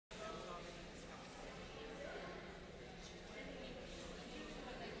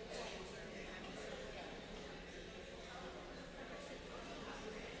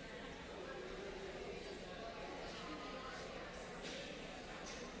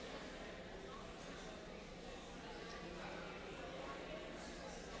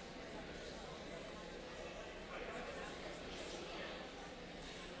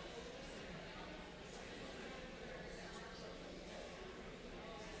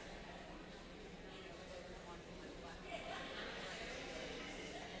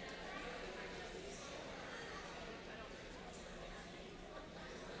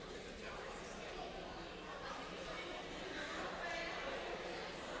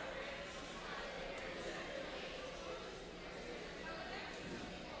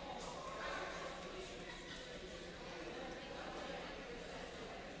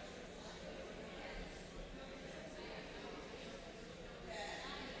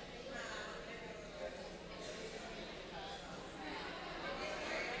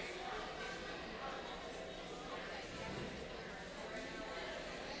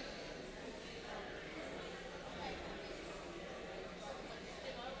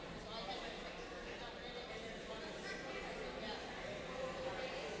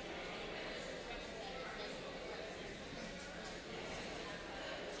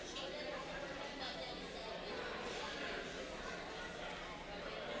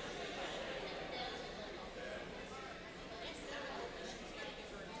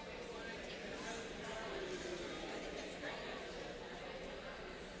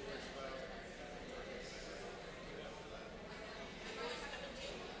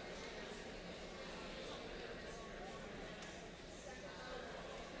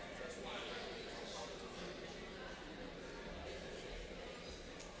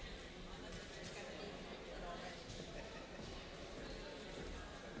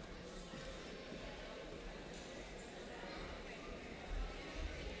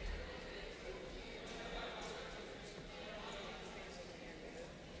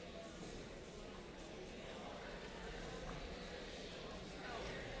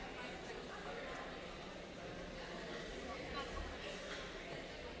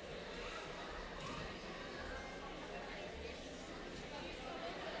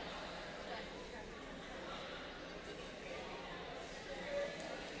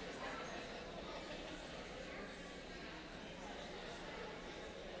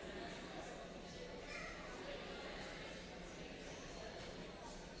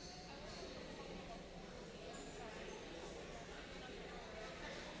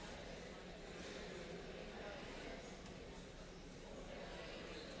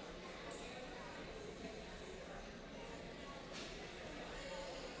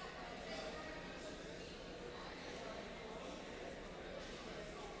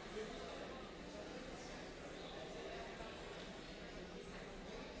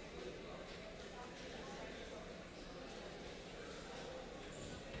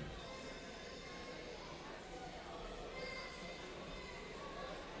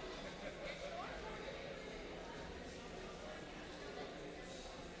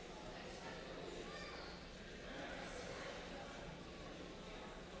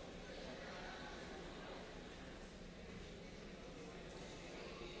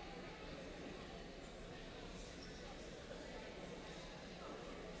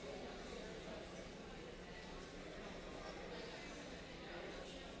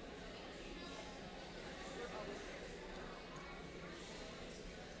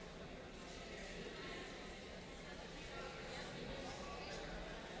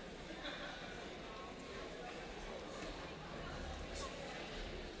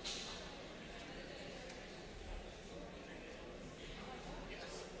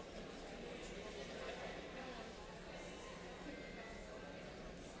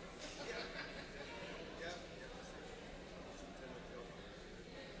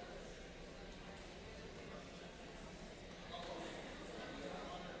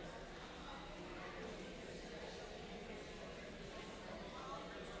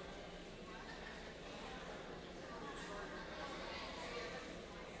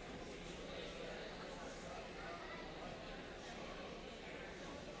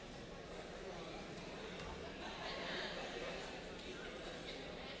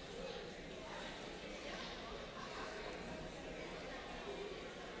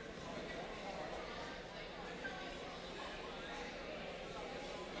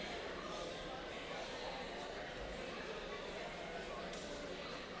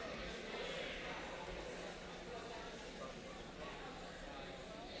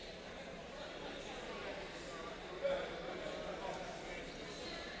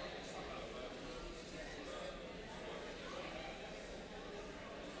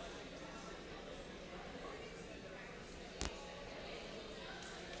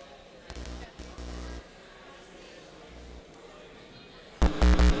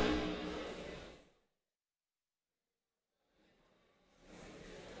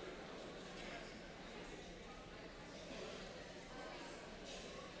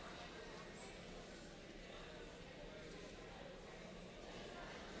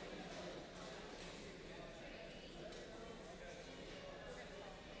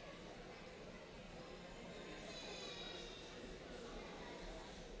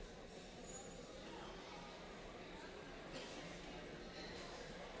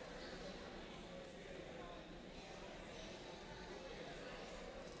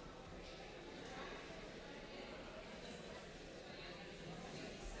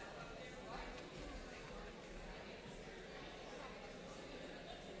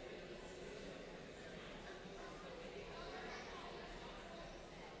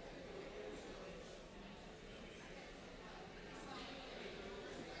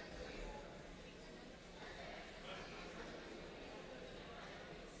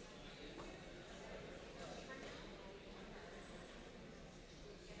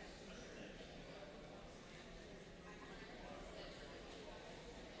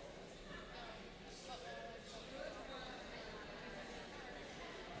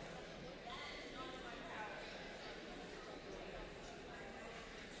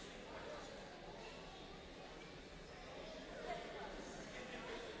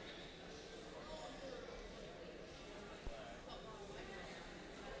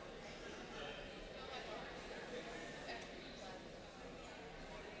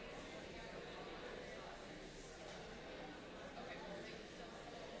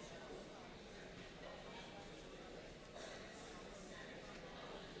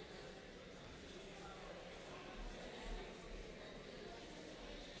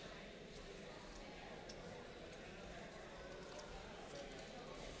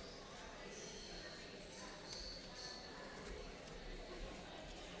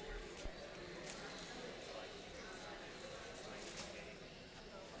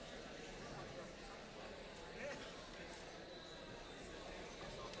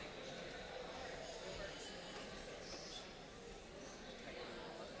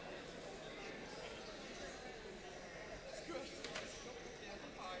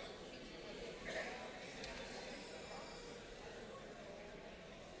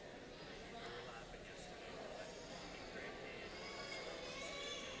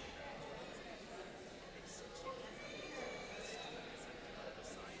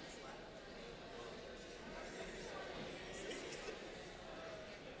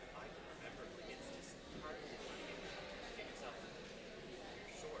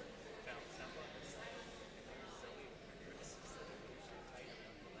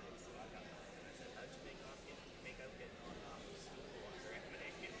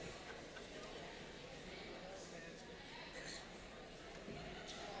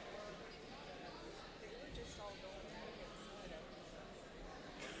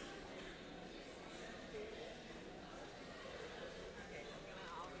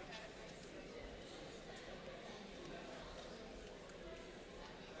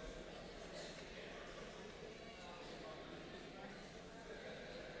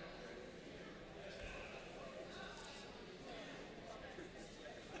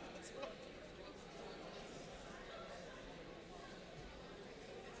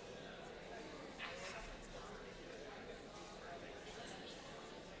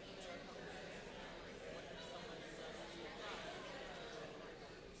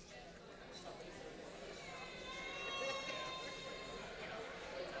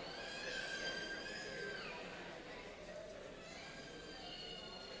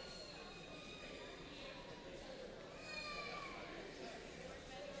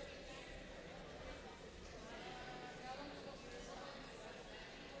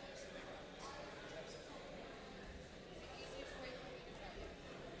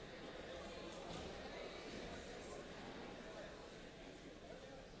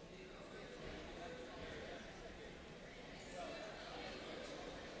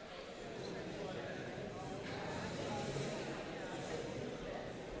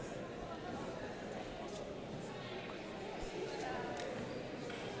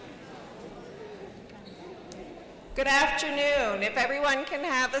Good afternoon. If everyone can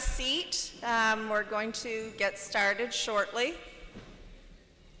have a seat, we're going to get started shortly.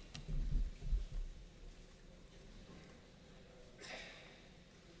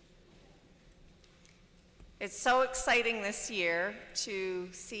 It's so exciting this year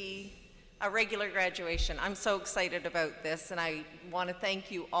to see a regular graduation. I'm so excited about this, and I want to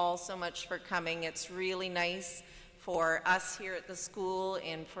thank you all so much for coming. It's really nice for us here at the school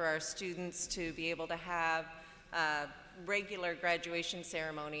and for our students to be able to have a regular graduation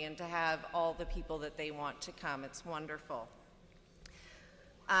ceremony and to have all the people that they want to come. It's wonderful.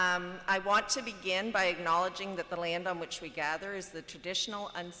 I want to begin by acknowledging that the land on which we gather is the traditional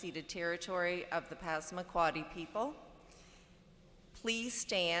unceded territory of the Passamaquoddy people. Please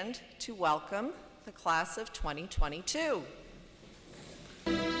stand to welcome the class of 2022.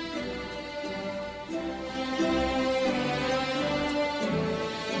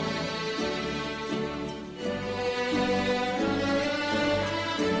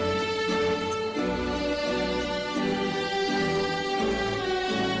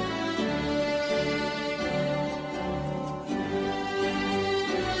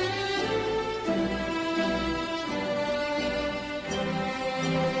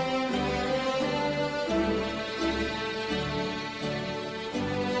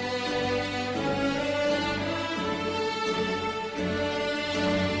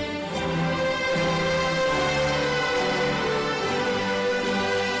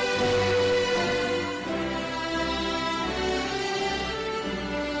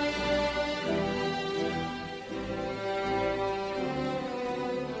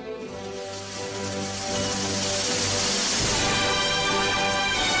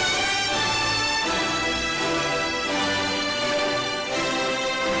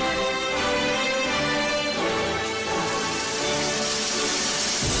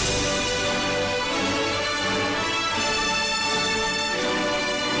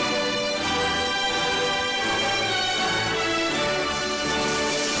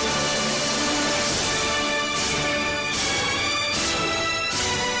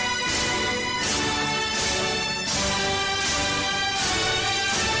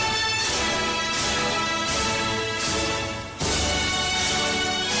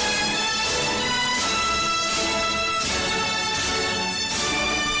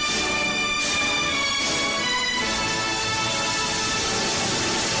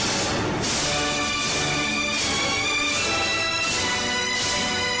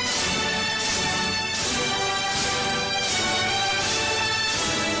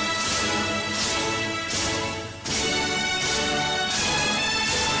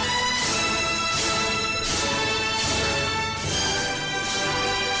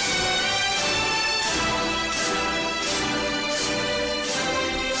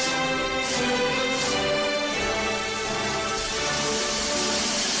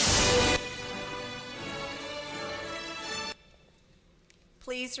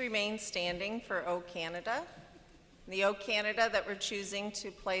 Please remain standing for O Canada. The O Canada that we're choosing to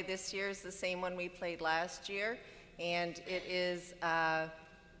play this year is the same one we played last year, and it is a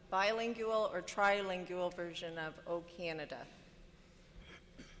bilingual or trilingual version of O Canada.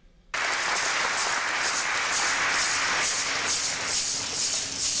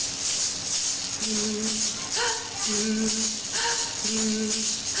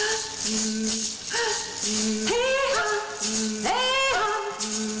 Hey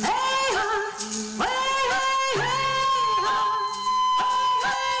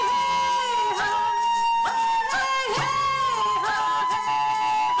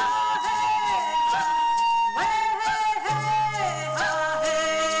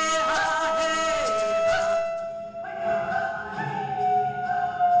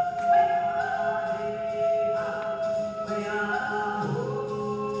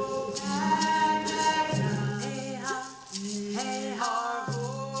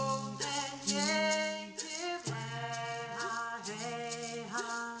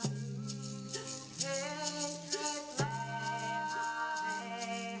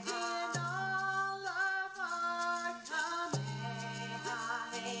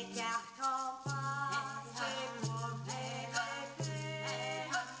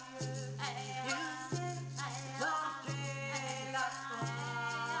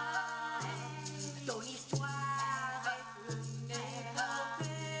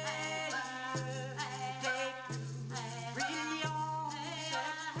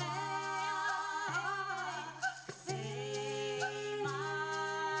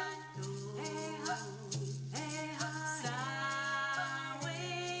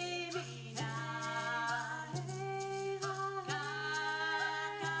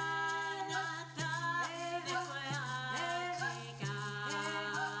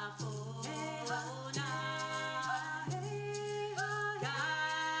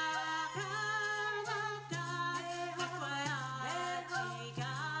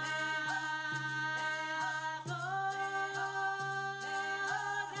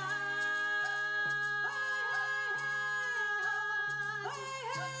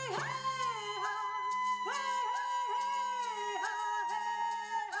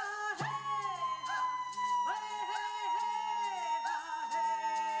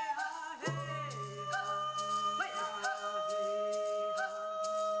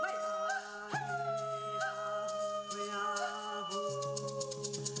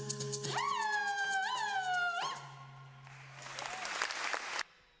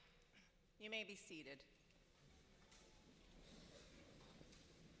be seated.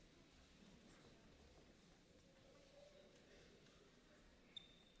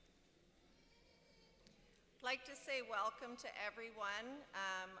 I'd like to say welcome to everyone.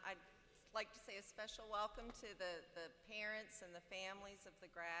 I'd like to say a special welcome to the parents and the families of the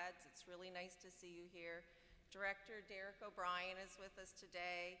grads. It's really nice to see you here. Director Derek O'Brien is with us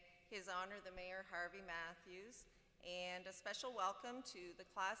today. His Honor, the Mayor Harvey Matthews. And a special welcome to the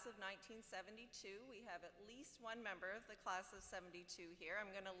class of 1972. We have at least one member of the class of 72 here. I'm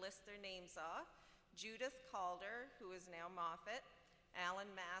going to list their names off. Judith Calder, who is now Moffat.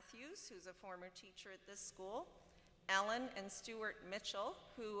 Alan Matthews, who's a former teacher at this school. Ellen and Stuart Mitchell,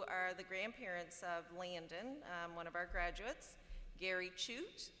 who are the grandparents of Landon, one of our graduates. Gary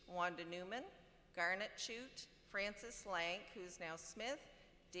Chute, Wanda Newman, Garnet Chute, Francis Lank, who's now Smith,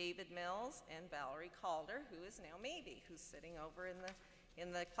 David Mills, and Valerie Calder, who is now Maybe, who's sitting over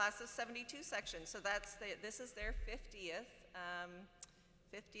in the class of 72 section. So this is their 50th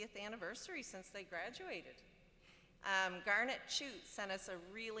anniversary since they graduated. Garnet Chute sent us a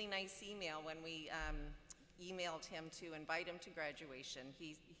really nice email when we emailed him to invite him to graduation.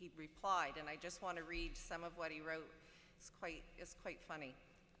 He replied, and I just want to read some of what he wrote. It's quite funny.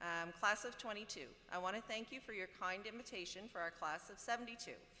 Class of 22, I want to thank you for your kind invitation for our class of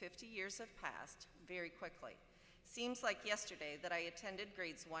 72. 50 years have passed very quickly. Seems like yesterday that I attended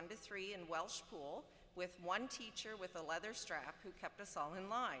grades 1 to 3 in Welsh Pool with one teacher with a leather strap who kept us all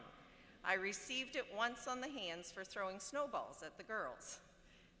in line. I received it once on the hands for throwing snowballs at the girls.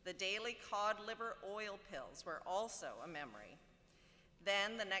 The daily cod liver oil pills were also a memory.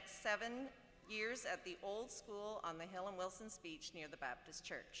 Then the next 7 years at the old school on the hill in Wilson's Beach near the Baptist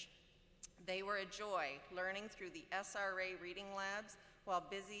Church. They were a joy, learning through the SRA reading labs while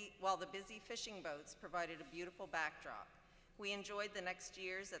the busy fishing boats provided a beautiful backdrop. We enjoyed the next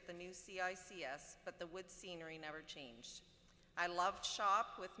years at the new CICS, but the wood scenery never changed. I loved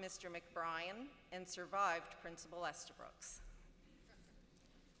shop with Mr. McBrien and survived Principal Estabrooks.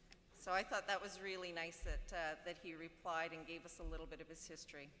 So I thought that was really nice that he replied and gave us a little bit of his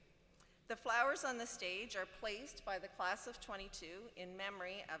history. The flowers on the stage are placed by the class of 22 in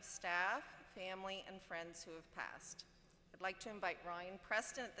memory of staff, family, and friends who have passed. I'd like to invite Ryan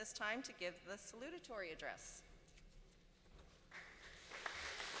Preston at this time to give the salutatory address.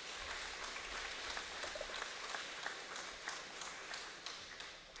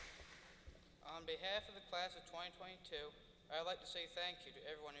 On behalf of the class of 2022, I'd like to say thank you to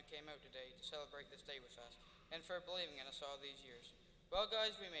everyone who came out today to celebrate this day with us and for believing in us all these years. Well,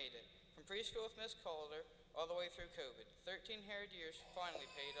 guys, we made it. From preschool with Miss Calder all the way through COVID, 13 hard years finally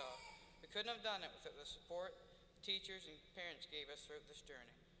paid off. We couldn't have done it without the support the teachers and parents gave us throughout this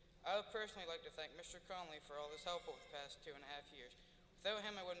journey. I would personally like to thank Mr. Conley for all his help over the past 2.5 years. Without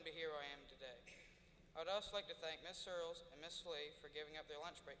him, I wouldn't be here where I am today. I would also like to thank Miss Searles and Miss Lee for giving up their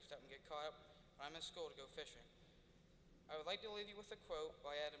lunch breaks to help me get caught up when I'm in school to go fishing. I would like to leave you with a quote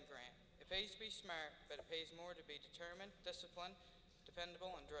by Adam Grant. It pays to be smart, but it pays more to be determined, disciplined,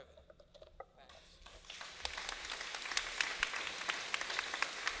 dependable, and driven. Thanks.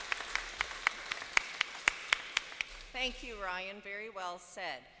 Thank you, Ryan. Very well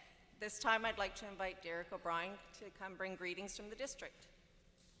said. This time I'd like to invite Derek O'Brien to come bring greetings from the district.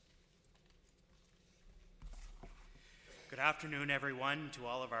 Good afternoon, everyone, to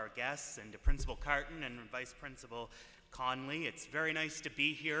all of our guests and to Principal Carton and Vice Principal Conley. It's very nice to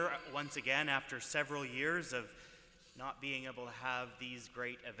be here once again after several years of not being able to have these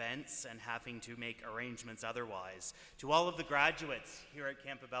great events and having to make arrangements otherwise. To all of the graduates here at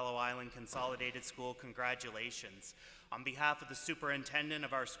Campobello Island Consolidated School, congratulations. On behalf of the superintendent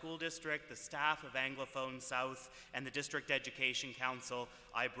of our school district, the staff of Anglophone South, and the District Education Council,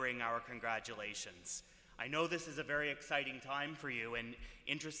 I bring our congratulations. I know this is a very exciting time for you, and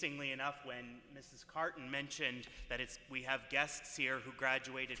interestingly enough, when Mrs. Carton mentioned that we have guests here who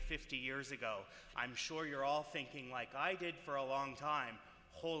graduated 50 years ago, I'm sure you're all thinking, like I did for a long time,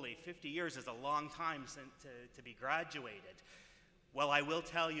 holy, 50 years is a long time to be graduated. Well, I will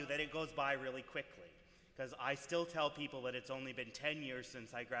tell you that it goes by really quickly, because I still tell people that it's only been 10 years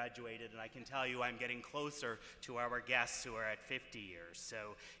since I graduated, and I can tell you I'm getting closer to our guests who are at 50 years,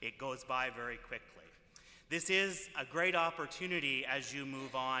 so it goes by very quickly. This is a great opportunity as you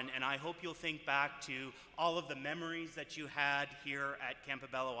move on, and I hope you'll think back to all of the memories that you had here at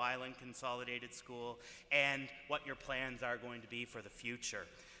Campobello Island Consolidated School and what your plans are going to be for the future.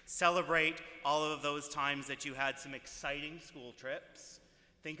 Celebrate all of those times that you had some exciting school trips.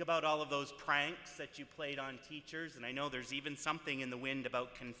 Think about all of those pranks that you played on teachers, and I know there's even something in the wind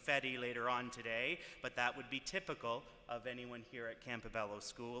about confetti later on today, but that would be typical of anyone here at Campobello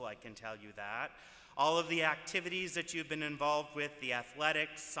School, I can tell you that. All of the activities that you've been involved with, the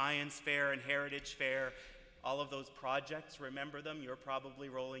athletics, science fair, and heritage fair, all of those projects, remember them? You're probably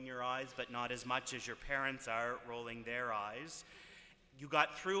rolling your eyes, but not as much as your parents are rolling their eyes. You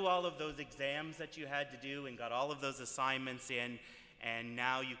got through all of those exams that you had to do and got all of those assignments in, and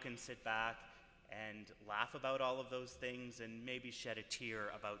now you can sit back and laugh about all of those things and maybe shed a tear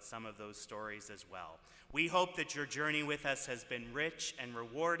about some of those stories as well. We hope that your journey with us has been rich and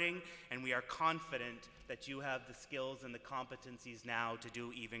rewarding, and we are confident that you have the skills and the competencies now to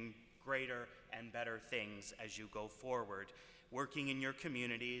do even greater and better things as you go forward, working in your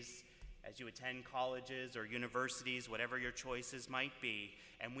communities, as you attend colleges or universities, whatever your choices might be,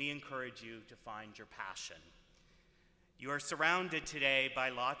 and we encourage you to find your passion. You are surrounded today by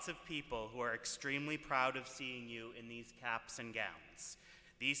lots of people who are extremely proud of seeing you in these caps and gowns.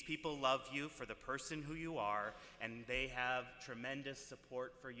 These people love you for the person who you are, and they have tremendous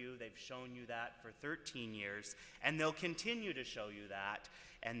support for you. They've shown you that for 13 years, and they'll continue to show you that,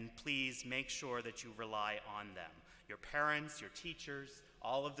 and please make sure that you rely on them. Your parents, your teachers,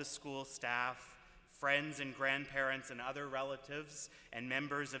 all of the school staff, friends and grandparents and other relatives and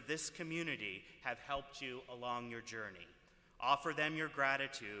members of this community have helped you along your journey. Offer them your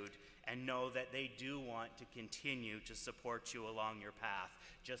gratitude and know that they do want to continue to support you along your path,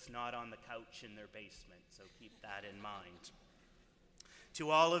 just not on the couch in their basement, so keep that in mind. To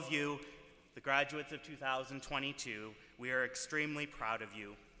all of you, the graduates of 2022, we are extremely proud of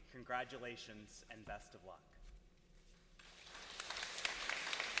you. Congratulations and best of luck.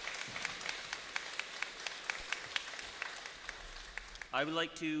 I would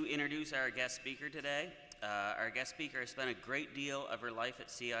like to introduce our guest speaker today. Our guest speaker has spent a great deal of her life at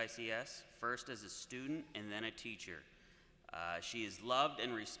CICS, first as a student and then a teacher. She is loved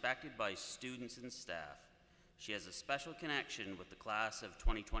and respected by students and staff. She has a special connection with the class of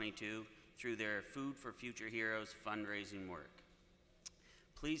 2022 through their Food for Future Heroes fundraising work.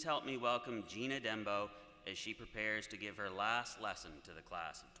 Please help me welcome Gina Dembo as she prepares to give her last lesson to the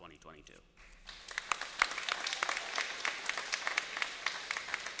class of 2022.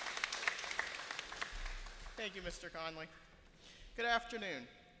 Thank you, Mr. Conley. Good afternoon,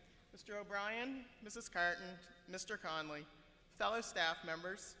 Mr. O'Brien, Mrs. Carton, Mr. Conley, fellow staff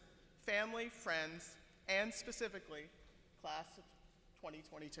members, family, friends, and specifically, class of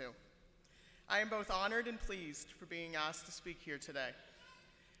 2022. I am both honored and pleased for being asked to speak here today.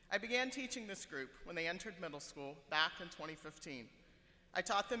 I began teaching this group when they entered middle school back in 2015. I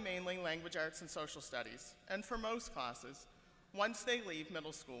taught them mainly language arts and social studies, and for most classes, once they leave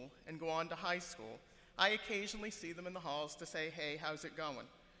middle school and go on to high school, I occasionally see them in the halls to say, hey, how's it going?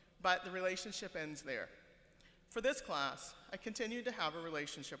 But the relationship ends there. For this class, I continued to have a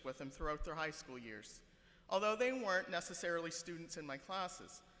relationship with them throughout their high school years. Although they weren't necessarily students in my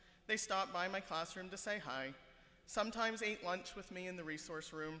classes, they stopped by my classroom to say hi, sometimes ate lunch with me in the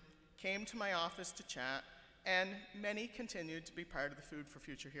resource room, came to my office to chat, and many continued to be part of the Food for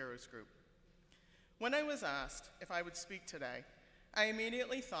Future Heroes group. When I was asked if I would speak today, I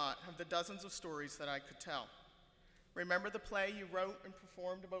immediately thought of the dozens of stories that I could tell. Remember the play you wrote and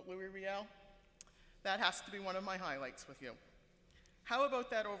performed about Louis Riel? That has to be one of my highlights with you. How about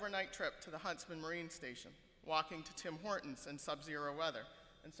that overnight trip to the Huntsman Marine Station, walking to Tim Hortons in sub-zero weather,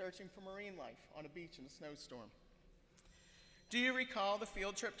 and searching for marine life on a beach in a snowstorm? Do you recall the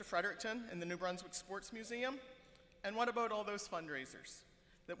field trip to Fredericton and the New Brunswick Sports Museum? And what about all those fundraisers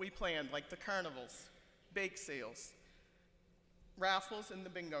that we planned, like the carnivals, bake sales, raffles, and the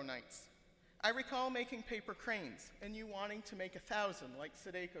bingo nights? I recall making paper cranes and you wanting to make 1,000 like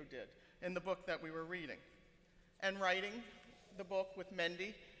Sadeko did in the book that we were reading. And writing the book with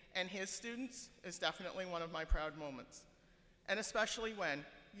Mendy and his students is definitely one of my proud moments. And especially when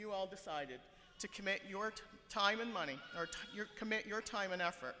you all decided to commit your time and money, or commit your time and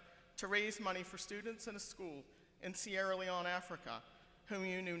effort to raise money for students in a school in Sierra Leone, Africa, whom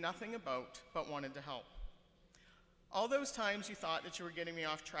you knew nothing about but wanted to help. All those times you thought that you were getting me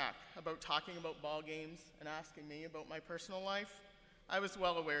off track about talking about ball games and asking me about my personal life, I was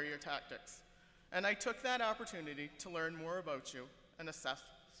well aware of your tactics. And I took that opportunity to learn more about you and assess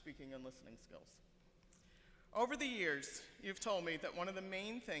speaking and listening skills. Over the years, you've told me that one of the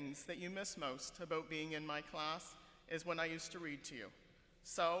main things that you miss most about being in my class is when I used to read to you.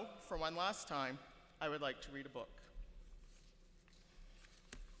 So, for one last time, I would like to read a book.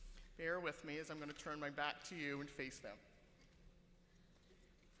 Bear with me as I'm going to turn my back to you and face them.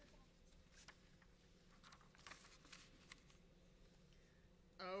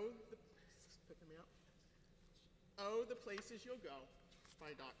 Oh, the Places You'll Go by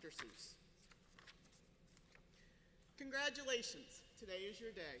Dr. Seuss. Congratulations, today is your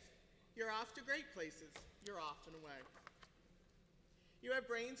day. You're off to great places, you're off and away. You have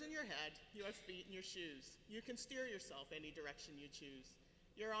brains in your head, you have feet in your shoes. You can steer yourself any direction you choose.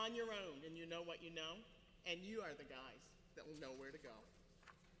 You're on your own and you know what you know, and you are the guys that will know where to go.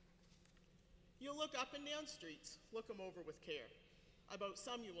 You'll look up and down streets, look them over with care. About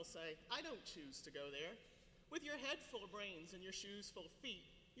some you will say, I don't choose to go there. With your head full of brains and your shoes full of feet,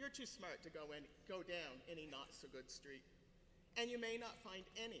 you're too smart to go down any not so good street. And you may not find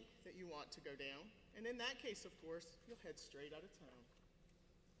any that you want to go down, and in that case, of course, you'll head straight out of town.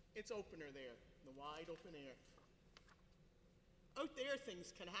 It's opener there, the wide open air. Out there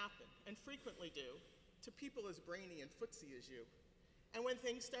things can happen, and frequently do, to people as brainy and footsy as you. And when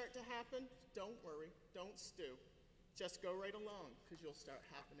things start to happen, don't worry, don't stew. Just go right along, because you'll start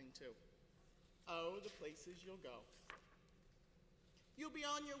happening too. Oh, the places you'll go. You'll be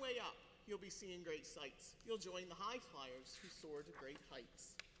on your way up. You'll be seeing great sights. You'll join the high flyers who soar to great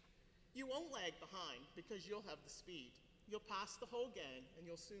heights. You won't lag behind because you'll have the speed. You'll pass the whole gang and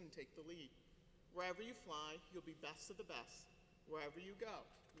you'll soon take the lead. Wherever you fly, you'll be best of the best. Wherever you go,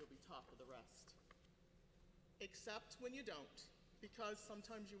 you'll be top of the rest. Except when you don't, because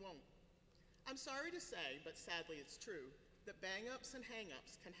sometimes you won't. I'm sorry to say, but sadly it's true, that bang-ups and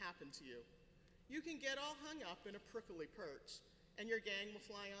hang-ups can happen to you. You can get all hung up in a prickly perch, and your gang will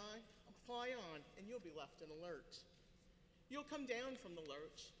fly on, and you'll be left in a lurch. You'll come down from the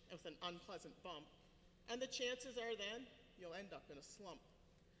lurch with an unpleasant bump, and the chances are then you'll end up in a slump.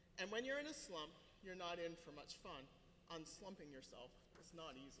 And when you're in a slump, you're not in for much fun. Unslumping yourself is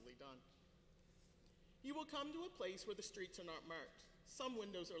not easily done. You will come to a place where the streets are not marked. Some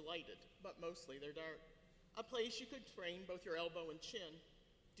windows are lighted, but mostly they're dark. A place you could sprain both your elbow and chin.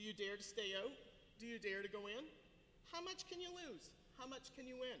 Do you dare to stay out? Do you dare to go in? How much can you lose? How much can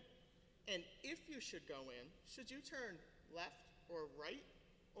you win? And if you should go in, should you turn left or right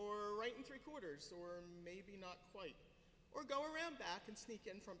and 3/4, or maybe not quite? Or go around back and sneak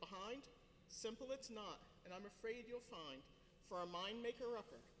in from behind? Simple it's not, and I'm afraid you'll find for a mind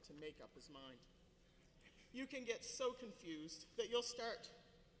maker-upper to make up his mind. You can get so confused that you'll start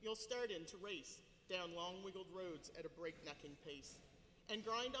in to race down long wiggled roads at a breaknecking pace and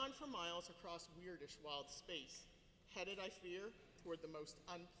grind on for miles across weirdish wild space, headed, I fear, toward the most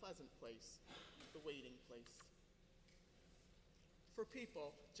unpleasant place, the waiting place. For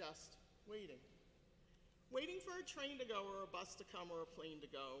people just waiting. Waiting for a train to go, or a bus to come, or a plane to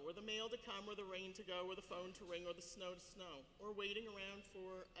go, or the mail to come, or the rain to go, or the phone to ring, or the snow to snow, or waiting around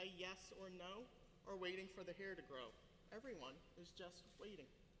for a yes or no, or waiting for the hair to grow. Everyone is just waiting.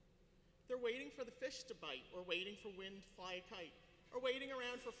 They're waiting for the fish to bite, or waiting for wind to fly a kite, or waiting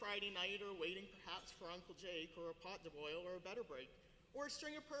around for Friday night, or waiting perhaps for Uncle Jake, or a pot to boil, or a better break, or a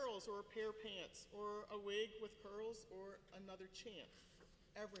string of pearls, or a pair of pants, or a wig with curls, or another chance.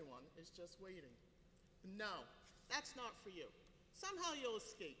 Everyone is just waiting. No, that's not for you. Somehow you'll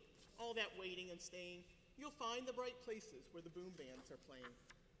escape all that waiting and staying. You'll find the bright places where the boom bands are playing.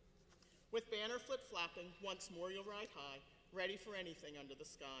 With banner flip-flapping, once more you'll ride high, ready for anything under the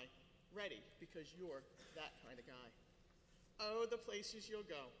sky. Ready because you're that kind of guy. Oh, the places you'll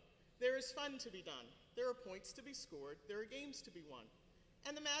go. There is fun to be done. There are points to be scored. There are games to be won.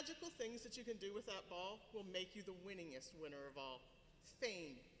 And the magical things that you can do with that ball will make you the winningest winner of all.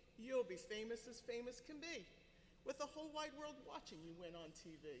 Fame. You'll be famous as famous can be, with the whole wide world watching you win on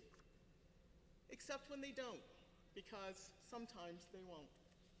TV. Except when they don't, because sometimes they won't.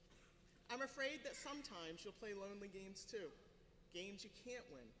 I'm afraid that sometimes you'll play lonely games too, games you can't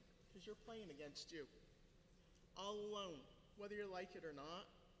win, because you're playing against you. All alone, whether you like it or not.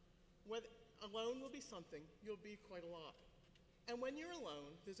 Alone will be something, you'll be quite a lot. And when you're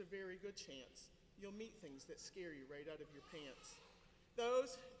alone, there's a very good chance you'll meet things that scare you right out of your pants.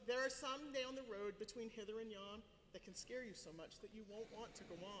 There are some down the road between hither and yon that can scare you so much that you won't want to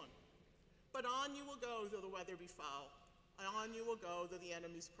go on. But on you will go though the weather be foul. On you will go though the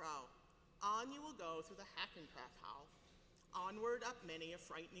enemies prowl. On you will go through the hack and craft howl. Onward up many a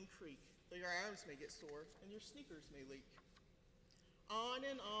frightening creek, though your arms may get sore and your sneakers may leak. On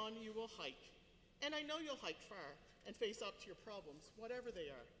and on you will hike, and I know you'll hike far and face up to your problems, whatever they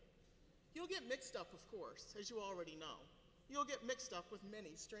are. You'll get mixed up, of course, as you already know. You'll get mixed up with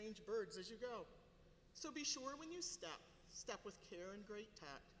many strange birds as you go. So be sure when you step with care and great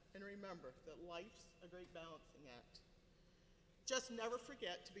tact, and remember that life's a great balancing act. Just never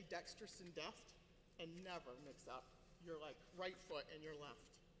forget to be dexterous and deft, and never mix up your right foot and your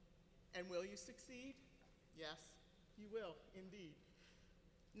left. And will you succeed? Yes, you will, indeed.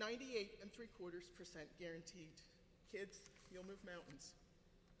 98.75% guaranteed. Kids, you'll move mountains.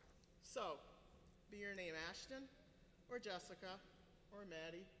 So, be your name Ashton, or Jessica, or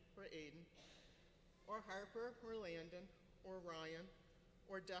Maddie, or Aiden, or Harper, or Landon, or Ryan,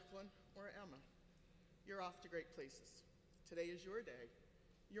 or Declan, or Emma. You're off to great places. Today is your day.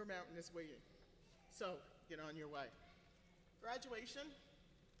 Your mountain is waiting. So get on your way. Graduation,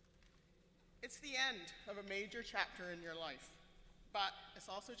 it's the end of a major chapter in your life, but it's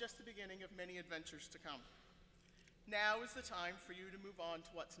also just the beginning of many adventures to come. Now is the time for you to move on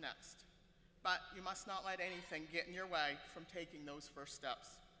to what's next, but you must not let anything get in your way from taking those first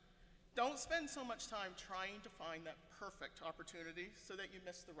steps. Don't spend so much time trying to find that perfect opportunity so that you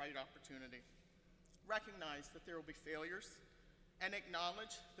miss the right opportunity. Recognize that there will be failures and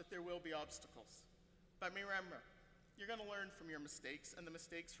acknowledge that there will be obstacles. But remember, you're going to learn from your mistakes and the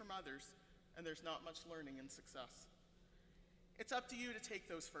mistakes from others, and there's not much learning in success. It's up to you to take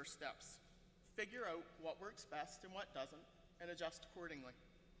those first steps. Figure out what works best and what doesn't, and adjust accordingly.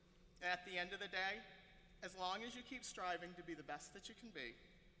 And at the end of the day, as long as you keep striving to be the best that you can be,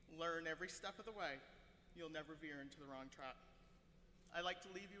 learn every step of the way, you'll never veer into the wrong track. I'd like to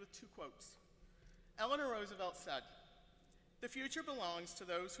leave you with two quotes. Eleanor Roosevelt said, "The future belongs to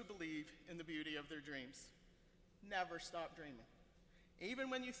those who believe in the beauty of their dreams." Never stop dreaming. Even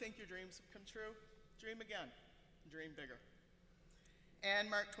when you think your dreams have come true, dream again, dream bigger. And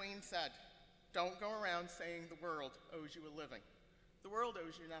Mark Twain said, "Don't go around saying the world owes you a living. The world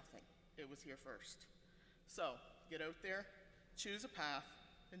owes you nothing. It was here first." So get out there, choose a path,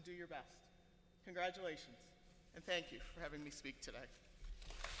 and do your best. Congratulations, and thank you for having me speak today.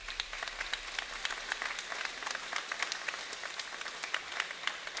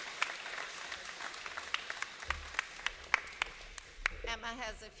 Emma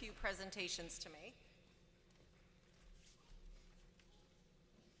has a few presentations to make.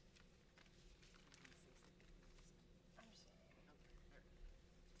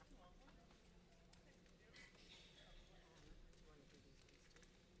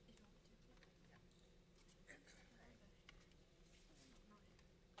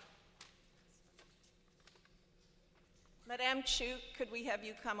 Madame Chute, could we have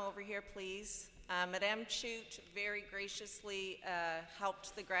you come over here, please? Madame Chute very graciously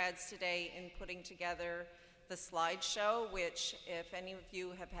helped the grads today in putting together the slideshow, which if any of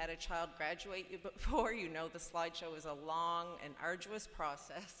you have had a child graduate before, you know the slideshow is a long and arduous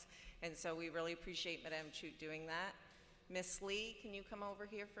process, and so we really appreciate Madame Chute doing that. Miss Lee, can you come over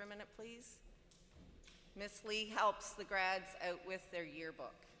here for a minute, please? Miss Lee helps the grads out with their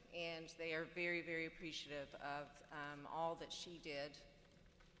yearbook, and they are very, very appreciative of all that she did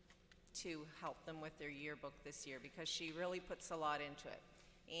to help them with their yearbook this year, because she really puts a lot into it.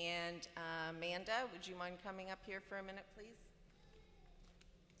 And Amanda, would you mind coming up here for a minute, please?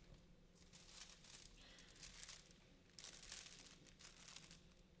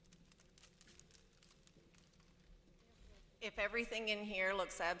 If everything in here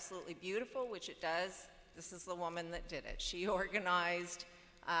looks absolutely beautiful, which it does, this is the woman that did it. She organized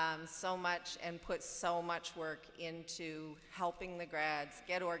so much and put so much work into helping the grads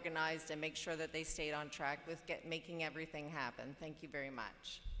get organized and make sure that they stayed on track with making everything happen. Thank you very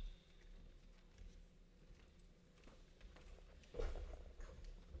much.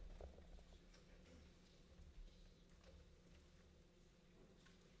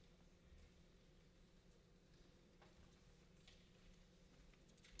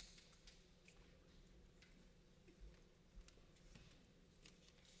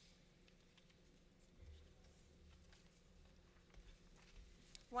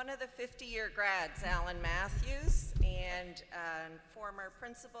 One of the 50-year grads, Alan Matthews, and former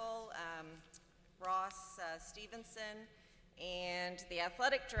principal, Ross Stevenson, and the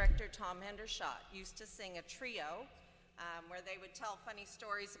athletic director, Tom Hendershot, used to sing a trio where they would tell funny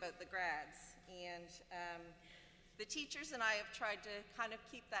stories about the grads. And the teachers and I have tried to kind of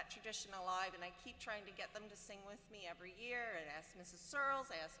keep that tradition alive, and I keep trying to get them to sing with me every year. I asked Mrs.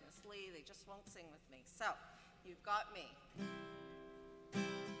 Searles, I asked Miss Lee, they just won't sing with me. So, you've got me.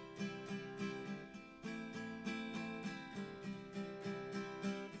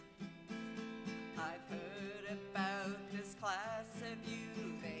 I've heard about this class of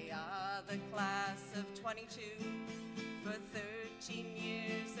you. They are the class of 22. For 13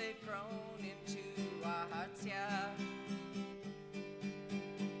 years they've grown into our hearts, yeah.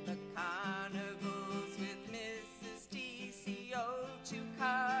 The carnivals with Mrs. DCO, 2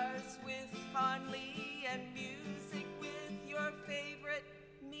 cars with Conley, and music with your favorite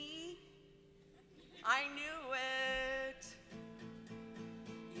me. I knew it.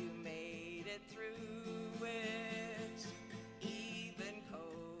 You made it through it, even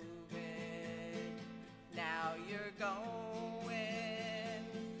COVID. Now you're going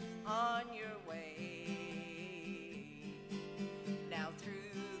on your way.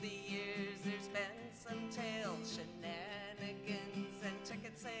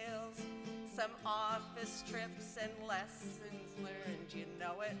 office trips and lessons learned, you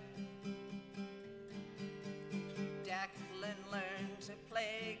know it. Declan learned to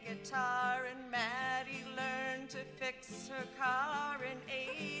play guitar, and Maddie learned to fix her car, and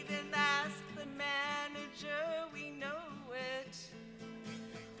Aiden asked the manager, we know it.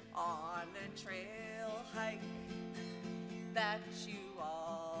 On a trail hike that you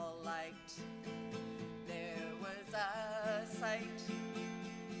all liked, there was a sight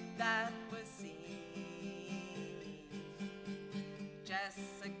that was seen.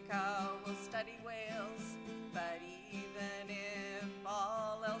 Jessica will study whales, but even if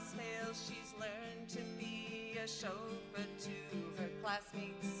all else fails, she's learned to be a chauffeur to her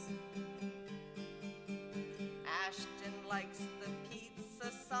classmates. Ashton likes the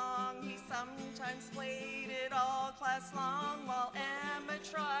pizza song. He sometimes played it all class long, while Emma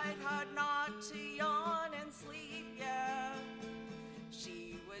tried hard not to yawn and sleep, yeah.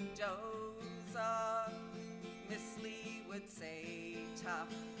 She would doze off. Miss Lee would say,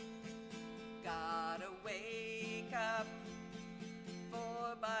 tough. Gotta wake up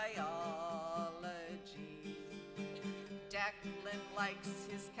for biology. Declan likes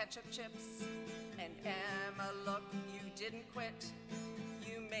his ketchup chips, and Emma, look, you didn't quit.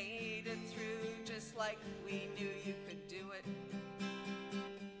 You made it through just like we knew you could do it.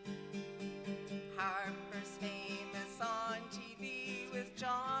 Harper's famous on TV with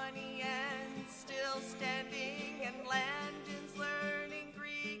Johnny and still standing, and Landon's learning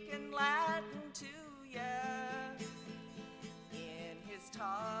Greek and Latin too, yeah. In his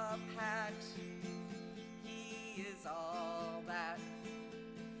top hat, he is all that,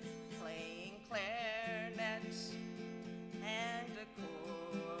 playing clarinet and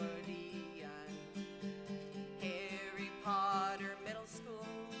accordion. Harry Potter Middle School,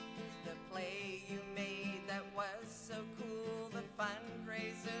 the play you made that was so cool, the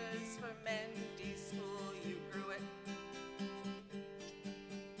fundraisers for Mendy's school, you grew it.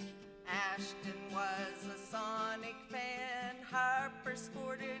 Ashton was a Sonic fan, Harper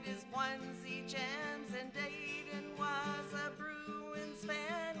sported his onesie jams, and Aiden was a Bruins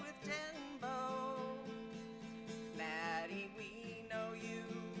fan with Denbo. Maddie, we know you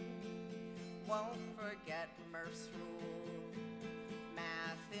won't forget Murph's rule.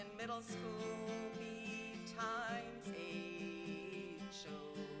 Math in middle school, B times H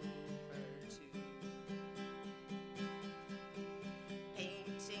over 2.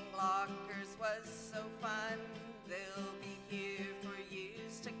 Painting lockers was so fun. They'll be here for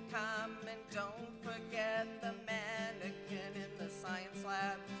years to come. And don't forget the mannequin in the science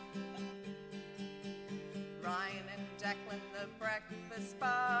lab. Ryan and Declan, the breakfast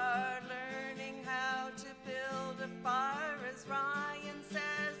bar, learning how to build a fire. As Ryan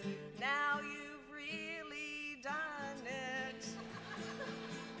says, now you've really done it.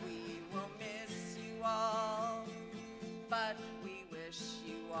 We will miss you all, but we wish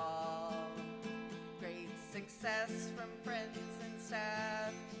you all great success from friends and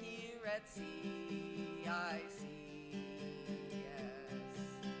staff here at CICS.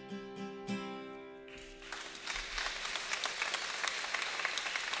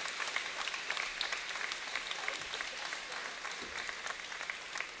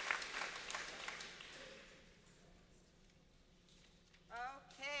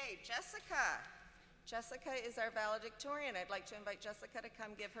 Jessica. Jessica is our valedictorian. I'd like to invite Jessica to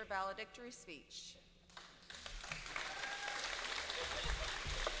come give her valedictory speech.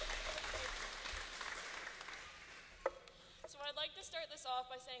 So I'd like to start this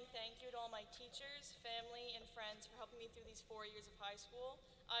off by saying thank you to all my teachers, family, and friends for helping me through these 4 years of high school.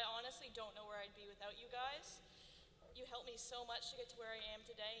 I honestly don't know where I'd be without you guys. You helped me so much to get to where I am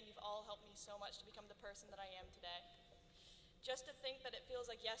today, and you've all helped me so much to become the person that I am today. Just to think that it feels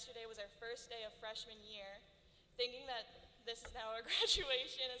like yesterday was our first day of freshman year, thinking that this is now our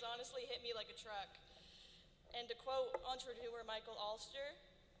graduation has honestly hit me like a truck. And to quote entrepreneur Michael Alster,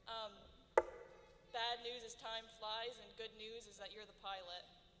 bad news is time flies, and good news is that you're the pilot.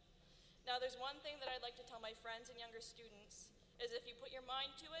 Now there's one thing that I'd like to tell my friends and younger students, is if you put your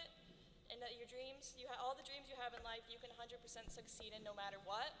mind to it, and that your dreams, all the dreams you have in life, you can 100% succeed in no matter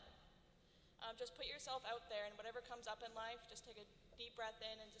what. Just put yourself out there, and whatever comes up in life, just take a deep breath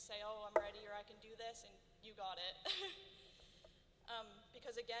in and just say, oh, I'm ready, or I can do this, and you got it.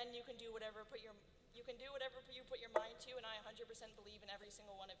 Because again, you can do whatever you put your mind to, and I 100% believe in every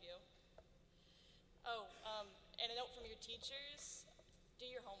single one of you. Oh, and a note from your teachers, do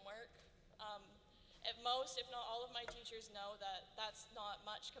your homework. At most, if not all of my teachers know that that's not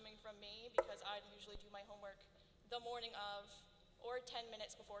much coming from me, because I usually do my homework the morning of, or 10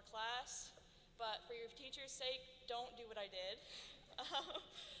 minutes before class. But for your teacher's sake, don't do what I did.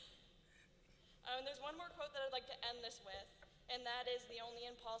 There's one more quote that I'd like to end this with, and that is, "The only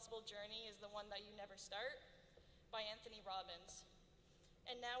impossible journey is the one that you never start," by Anthony Robbins.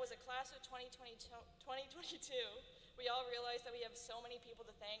 And now, as a class of 2022, we all realize that we have so many people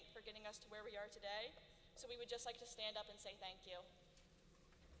to thank for getting us to where we are today, so we would just like to stand up and say thank you.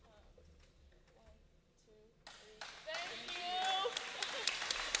 1, 2, 3, thank you!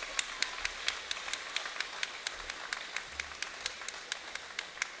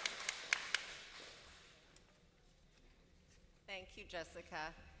 Thank you,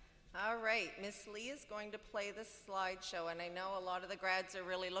 Jessica. All right, Miss Lee is going to play the slideshow, and I know a lot of the grads are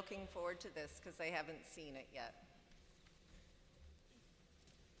really looking forward to this because they haven't seen it yet.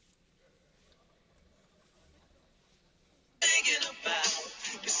 Thinking about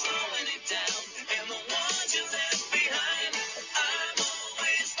is slowing it down, and the ones you left behind. I'm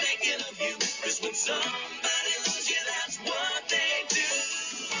always thinking of you, because when somebody loves you, that's what they do.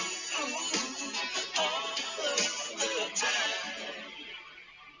 All the time.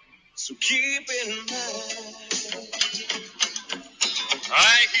 So keep in mind.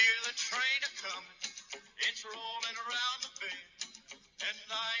 I hear the train a-coming, it's rolling around the bend, and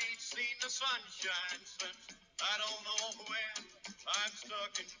I ain't seen the sunshine since I don't know when. I'm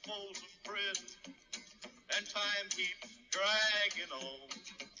stuck in Folsom Prison, and time keeps dragging on.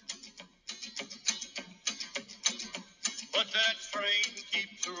 But that train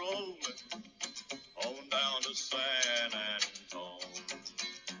keeps rolling on down to San Antone.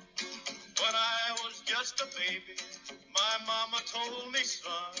 When I was just a baby, my mama told me,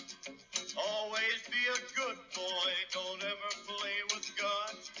 son, always be a good boy, don't ever play with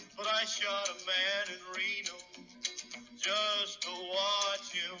guns. But I shot a man in Reno just to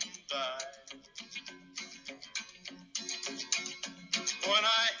watch him die. When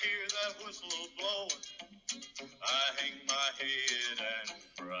I hear that whistle blowing, I hang my head and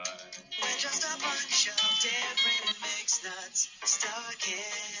cry. We're just a bunch of different mixed nuts stuck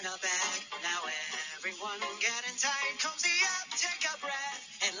in a bag. Now everyone getting tight, cozy up, take a breath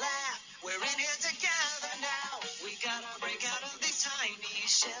and laugh. We're in here together now. We gotta break out of these tiny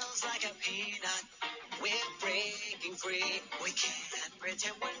shells like a peanut. We're breaking free. We can't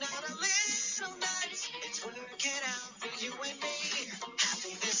pretend we're not a little nuts. It's working out for you and me.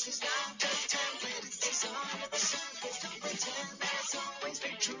 Happiness is not a template. It stays under the surface. Don't pretend that it's always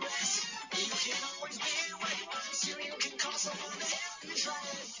picturesque. You can always be what you want to. You can call someone to help you try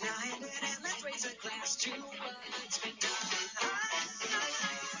it. Now hand in hand, let's raise a glass to what's been done.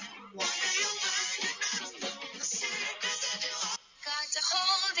 What do you find? You're not alone. The secrets that you got to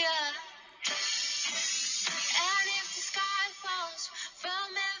hold ya. And if the sky falls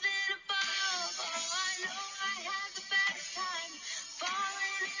from heaven above, oh, I know I had the best time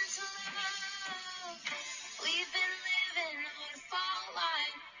falling into love. We've been living on a fault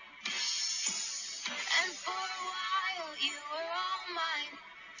line, and for a while you were all mine.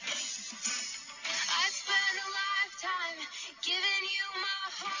 I spent a lifetime giving you my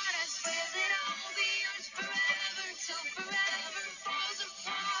heart. I swear that I'll be yours forever, till forever falls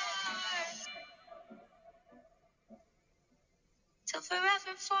apart. Till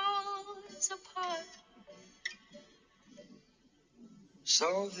forever falls apart.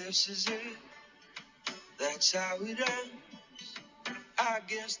 So this is it, that's how it ends. I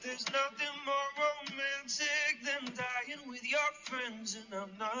guess there's nothing more romantic than dying with your friends, and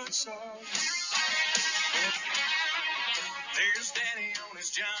I'm not sorry. There's Daddy on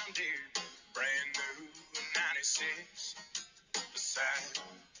his John Deere, brand new 96, beside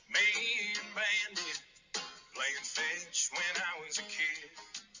me and Bandit, playing fetch when I was a kid.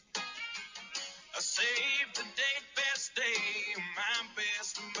 I saved the date, best day of my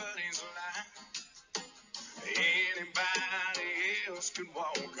best buddy's life. Anybody else could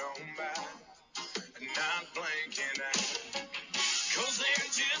walk on by and not blink an eye. 'Cause they're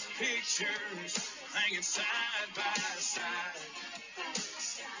just pictures hanging side by side.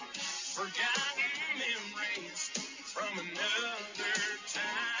 Forgotten memories from another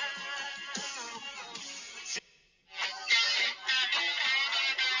time.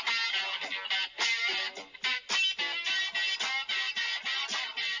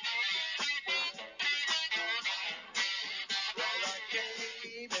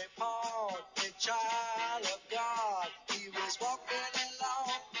 Child of God, he was walking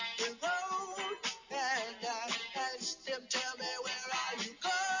along the road, and I asked him, tell me, where are you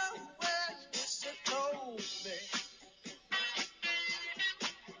going? He said, told me.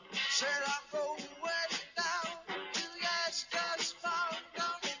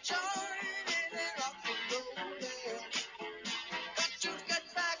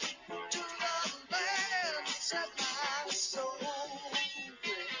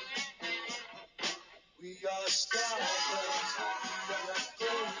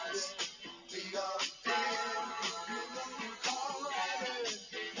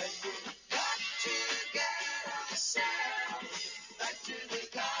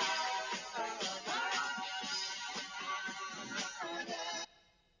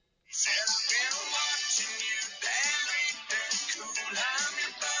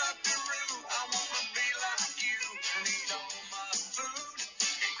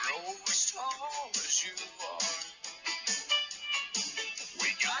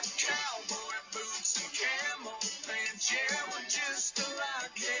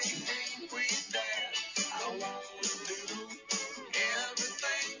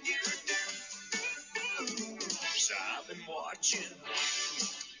 celebration.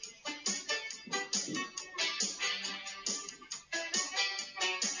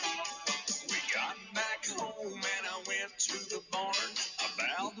 We got back home and I went to the barn. I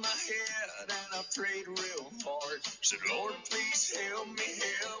bowed my head and I prayed real hard. Said, Lord, please help me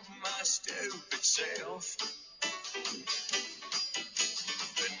help my stupid self.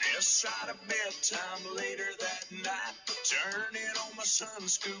 Then this side of bedtime later that night, turning on my son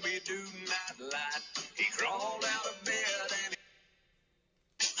Scooby-Doo nightlight. He crawled out of bed and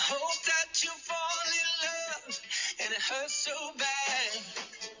hope that you fall in love and it hurts so bad.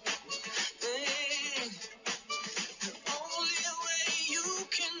 The only way you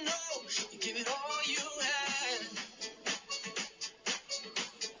can know, you give it all you had.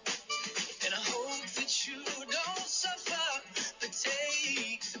 And I hope that you don't suffer, but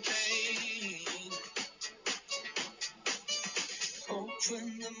take the pain. Hope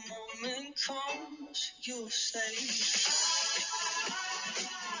when the moment comes, you'll say,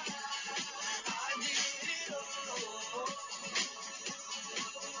 I did it all.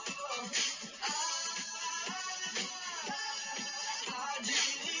 I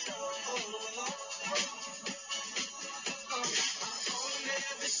did it all. I owned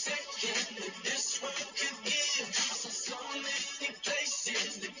every second that this world could give. I saw so many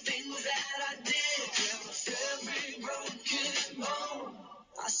places, the things that I did. With every broken bone,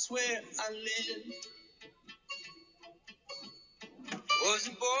 I swear I lived. Was a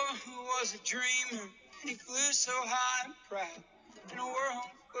boy who was a dreamer. He flew so high and proud. In a world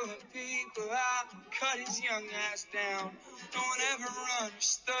full of people out, cut his young ass down. No one ever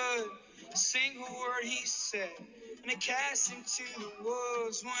understood a single word he said. And it cast him to the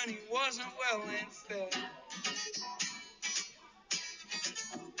wolves when he wasn't well and fed.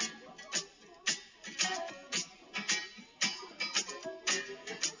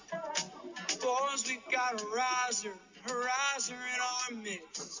 Boys, we've got a riser in our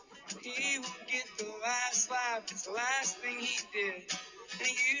midst. He will get the last laugh, it's the last thing he did. And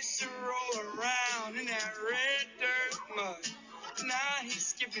he used to roll around in that red dirt mud. Now he's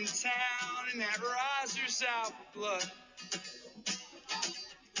skipping town and that riser's out for blood.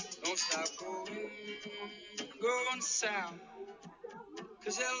 Don't stop going south,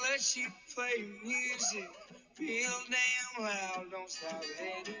 'cause they'll let you play music real damn loud. Don't stop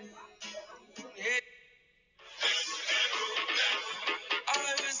heading. I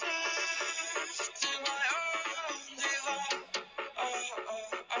was left to my own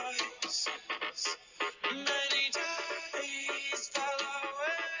devices. Many days fell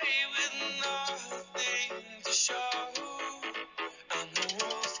away with nothing to show. And the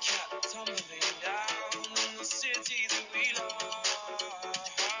walls kept tumbling down in the city that we love.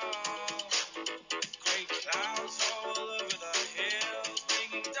 Great clouds all over the hills,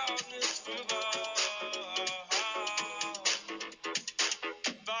 bringing darkness from above.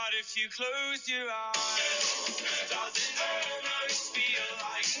 But if you close your eyes, does it almost feel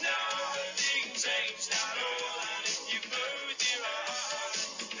like nothing changed at all? And if you close your eyes,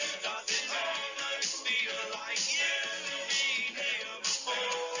 does it almost feel like you've been here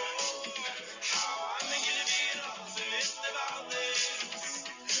before? How am I gonna be an optimist about this?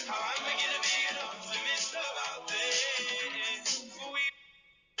 How am I gonna be an optimist about this?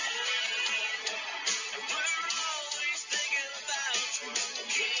 We're always thinking about you.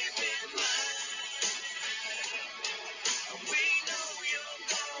 Keep in mind, we know you're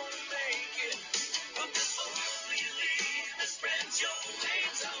gonna make it. But before you leave, spread your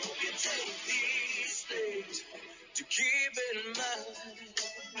wings. I hope you take these things to keep in mind.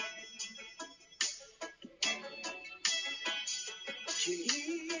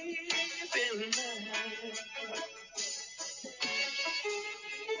 Keep in mind.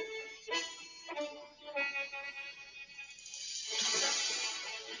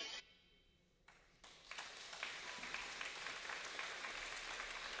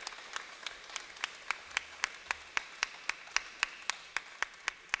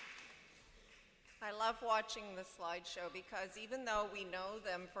 I love watching the slideshow because even though we know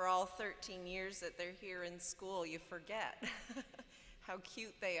them for all 13 years that they're here in school, you forget how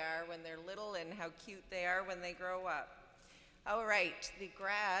cute they are when they're little and how cute they are when they grow up. All right, the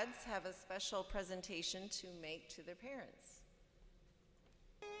grads have a special presentation to make to their parents.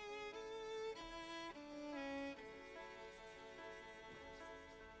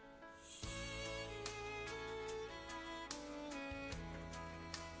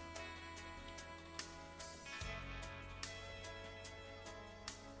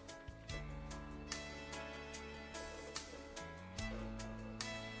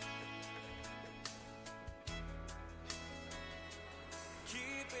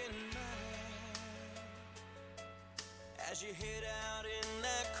 you head out in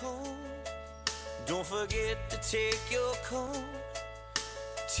that cold, don't forget to take your coat.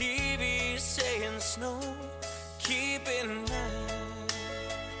 TV saying snow, keep in mind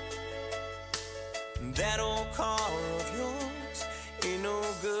that old car of yours ain't no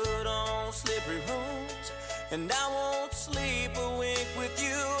good on slippery roads. And I won't sleep a wink with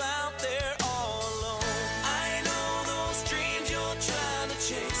you out there all alone. I know those dreams you're trying to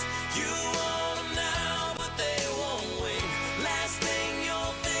chase, you want them now, but they won't wait. Last thing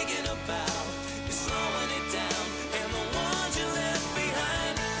you're thinking about is slowing it down and the ones you left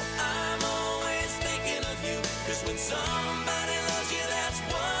behind. I'm always thinking of you, 'cause when somebody loves you, that's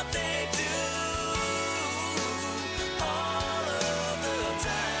what they do all of the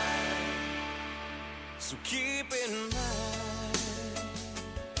time. So keep in mind,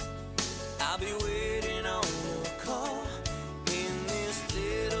 I'll be waiting on your call in this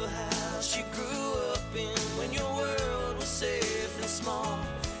little house you grew up in when your world was safe and small.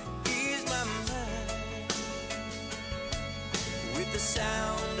 Ease my mind with the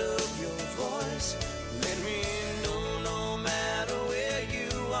sound of your voice. Let me know no matter where you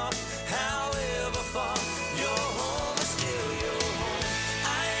are, however far, your home is still your home.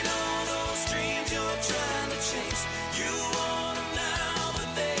 I know those dreams you're trying to chase, you want them now, but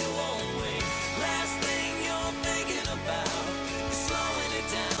they won't wait. Last thing you're thinking about is slowing it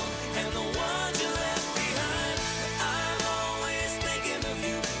down and the ones you left behind. I'm always thinking of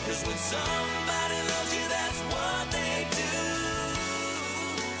you, 'cause when somebody loves you, that's what they do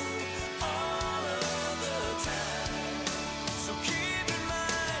all of the time. So keep in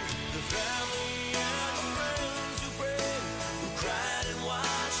mind the family and the friends who prayed, who cried and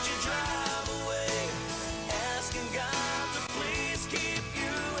watched you drive away, asking God to please keep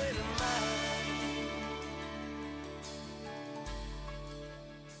you in mind.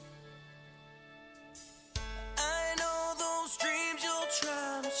 I know those dreams you're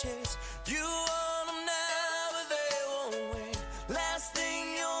trying to chase, you want them now, but they won't wait. Last thing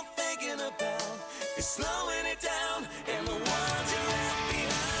you're thinking about is slowing it down and the ones you left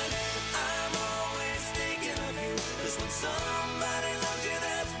behind. I'm always thinking of you, 'cause when somebody loves you,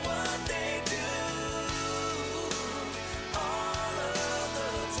 that's what they do all of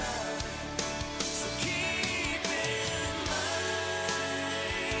the time. So keep in mind,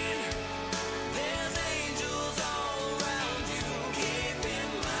 there's angels all around you. Keep in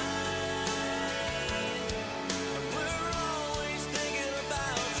mind, we're always thinking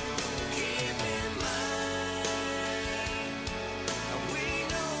about you. Keep in mind, we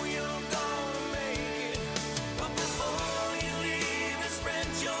know you're gonna make it, but before you leave and spread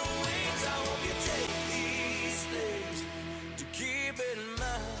your wings, I hope you take these things to keep in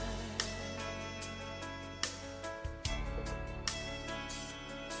mind.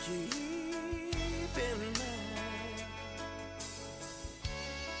 Keep in mind.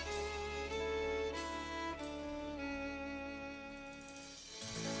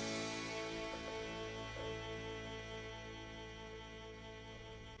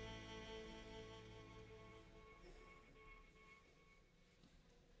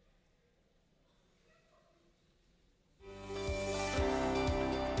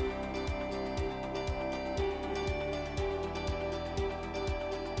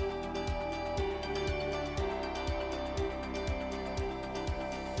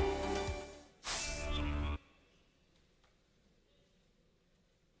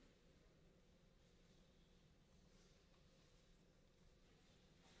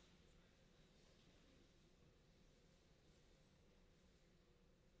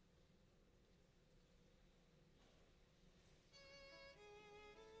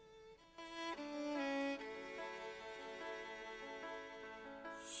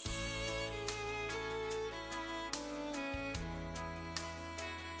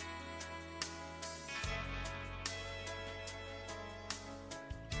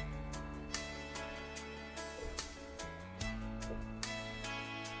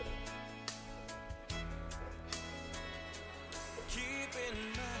 Keep in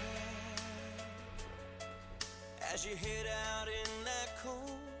mind, as you head out in that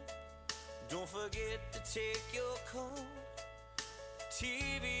cold, don't forget to take your coat.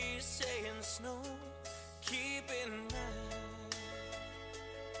 TV saying snow, keep in mind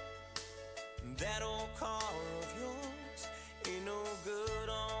that old car of yours ain't no good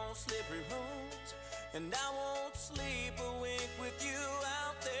on slippery roads. And I won't sleep a wink with you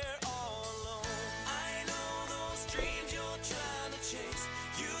out there all alone. I know those dreams you're trying to chase,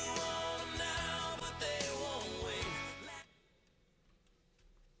 you want them now, but they won't wait.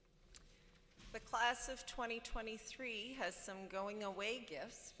 The class of 2023 has some going away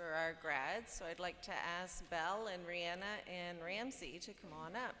gifts for our grads, so I'd like to ask Belle and Rihanna and Ramsey to come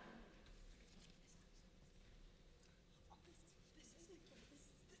on up.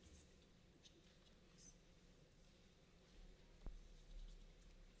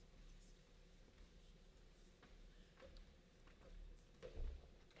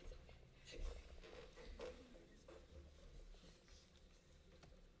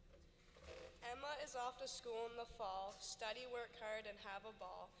 Emma is off to school in the fall. Study, work hard, and have a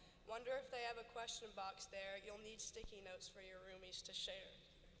ball. Wonder if they have a question box there. You'll need sticky notes for your roomies to share.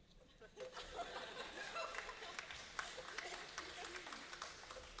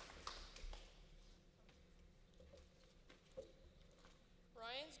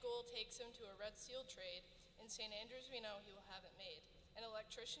 Ryan's goal takes him to a red seal trade. In St. Andrews, we know he will have it made. An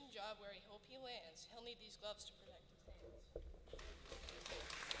electrician job where he hope he lands. He'll need these gloves to protect his hands.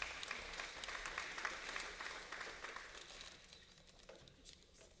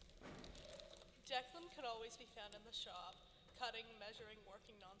 Declan could always be found in the shop, cutting, measuring,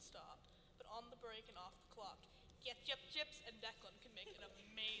 working non-stop. But on the break and off the clock, get chips, and Declan can make an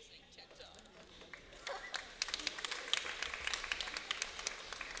amazing TikTok.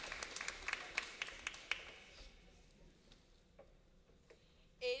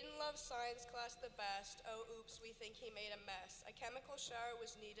 Aiden loves science class the best. Oh, oops, we think he made a mess. A chemical shower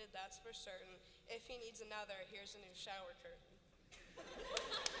was needed, that's for certain. If he needs another, here's a new shower curtain.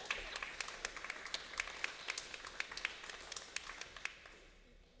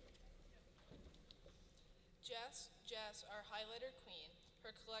 Jess, our highlighter queen.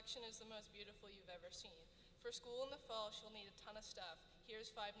 Her collection is the most beautiful you've ever seen. For school in the fall, she'll need a ton of stuff.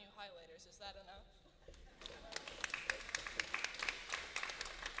 Here's 5 new highlighters. Is that enough?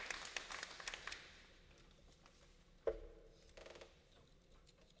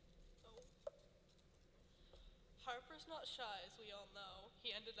 Harper's not shy, as we all know.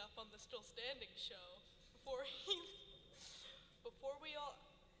 He ended up on the Still Standing show. Before we all...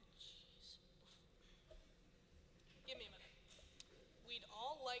 Give me a minute. We'd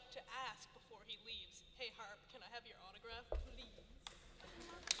all like to ask before he leaves, hey Harp, can I have your autograph, please?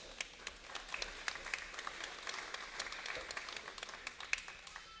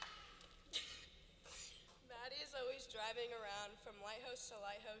 Maddie is always driving around. From lighthouse to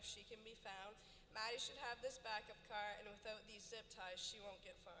lighthouse, she can be found. Maddie should have this backup car, and without these zip ties, she won't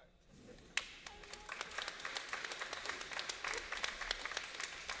get far.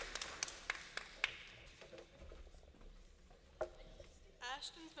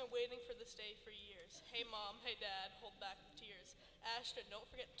 Ashton's been waiting for this day for years. Hey mom, hey dad, hold back the tears. Ashton, don't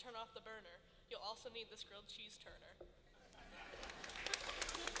forget to turn off the burner. You'll also need this grilled cheese turner.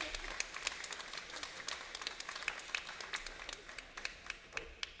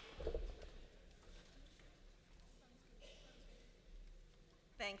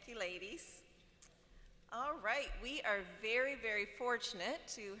 Thank you, ladies. All right, we are very, very fortunate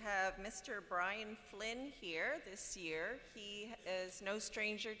to have Mr. Brian Flynn here this year. He is no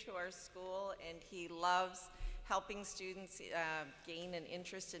stranger to our school, and he loves helping students gain an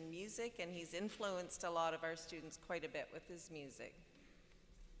interest in music, and he's influenced a lot of our students quite a bit with his music.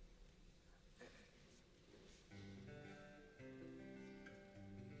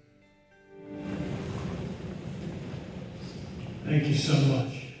 Thank you so much.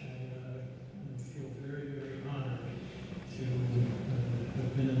 I feel very, very honored to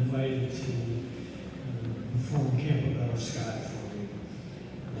have been invited to perform Campobello Sky for you.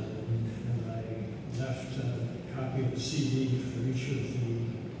 And I left a copy of the CD for each of the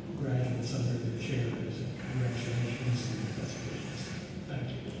graduates under their chairs. Congratulations and best wishes. Thank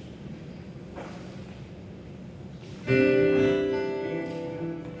you.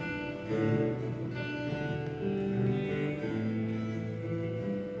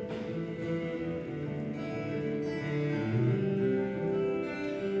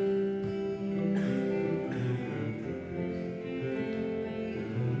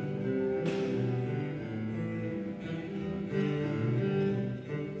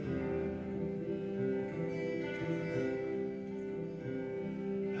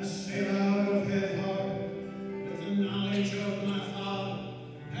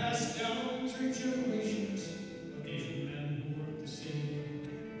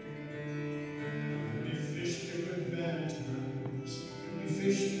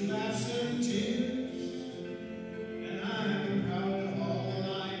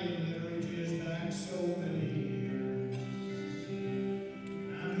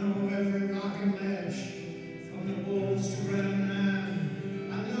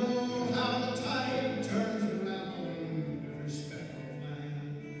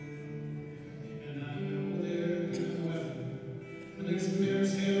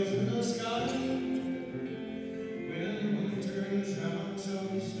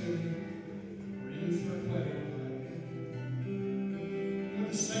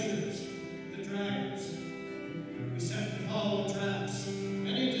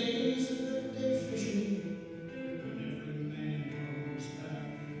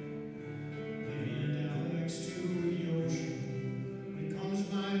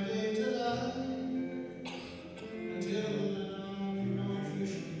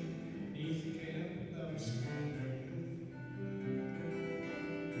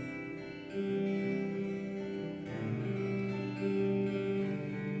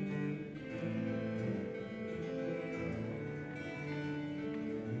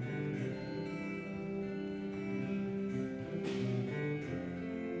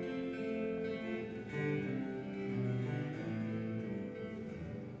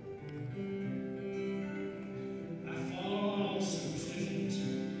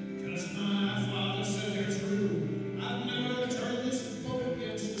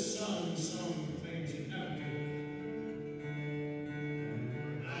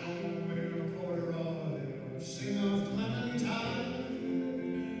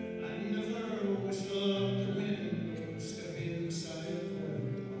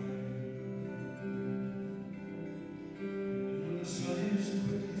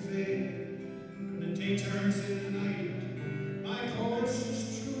 turns in the night. My course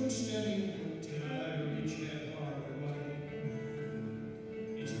is true and steady till I reach that harbor light.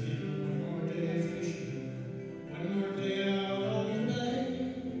 It's been one more day fishing, one more day out on the bay.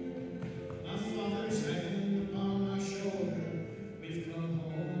 My father's hand upon my shoulder, we've come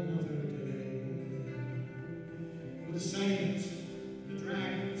home another day. With the saints, the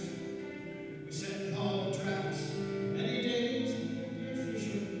dragons, we set and haul traps. Many days we will be a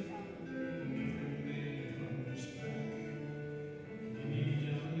fisher. Every man comes back. You meet me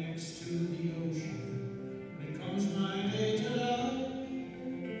down next to the ocean. When it comes my day to die.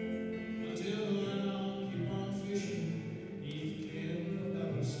 Until then I'll keep on fishing beneath the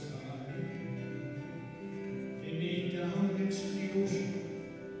Campobello sky. They meet down next to the ocean.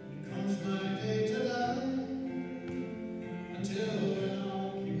 When it comes my day to die. Until then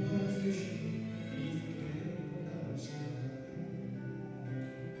I'll keep on fishing beneath the Campobello sky.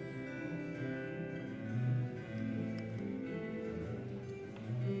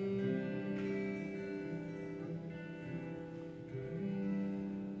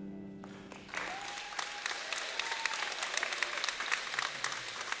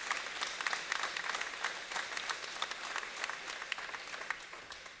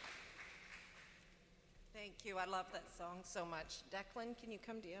 Thank you. I love that song so much. Declan, can you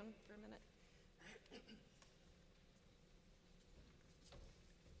come down for a minute?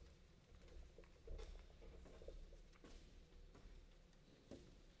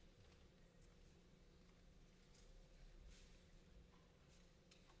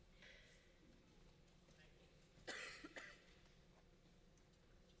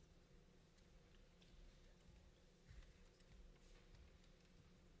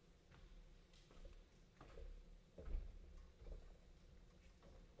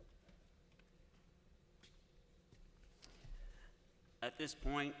 At this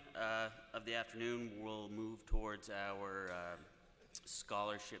point of the afternoon, we'll move towards our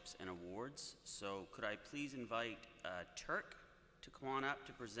scholarships and awards. So could I please invite Turk to come on up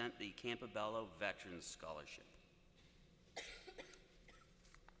to present the Campobello Veterans Scholarship.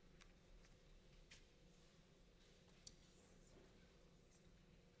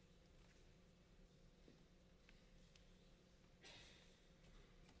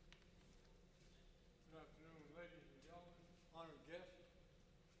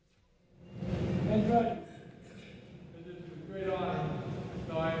 And graduates, it is a great honor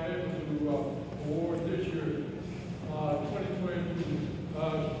that I am able to award this year's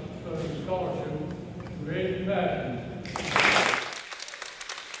 2022 scholarship to Amy Patton.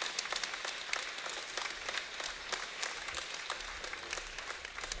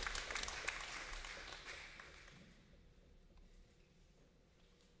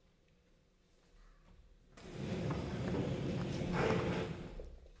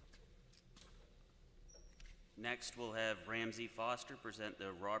 Next, we'll have Ramsey Foster present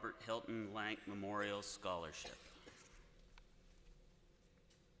the Robert Hilton Lank Memorial Scholarship.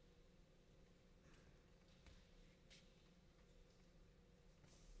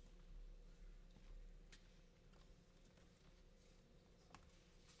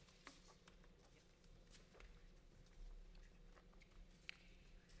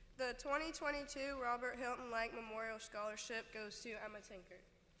 The 2022 Robert Hilton Lank Memorial Scholarship goes to Emma Tinker.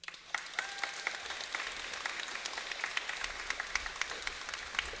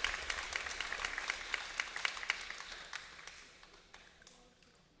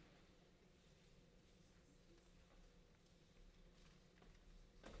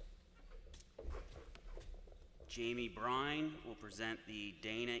 Jamie Brine will present the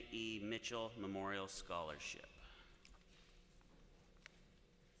Dana E. Mitchell Memorial Scholarship.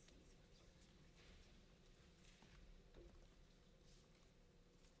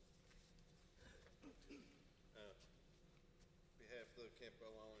 On behalf of the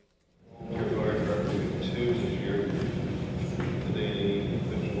Campobello and Career Director 2 this year, the Dana E.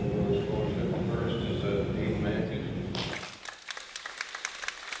 Mitchell Memorial Scholarship. First is Dean Matthews.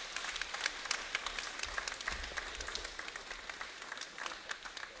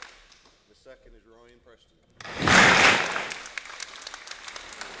 Second is Ryan Preston.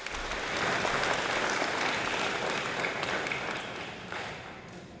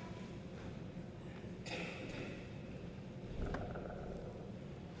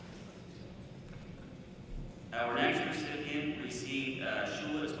 Our next recipient received a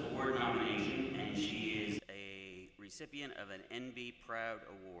Shulitz Award nomination, and she is a recipient of an NB Proud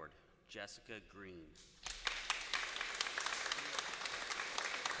Award, Jessica Green.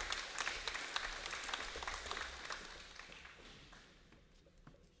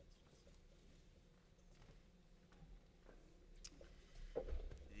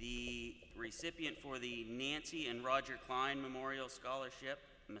 The recipient for the Nancy and Roger Klein Memorial Scholarship,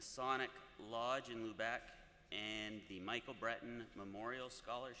 Masonic Lodge in Lubec, and the Michael Breton Memorial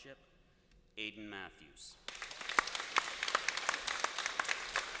Scholarship, Aidan Matthews.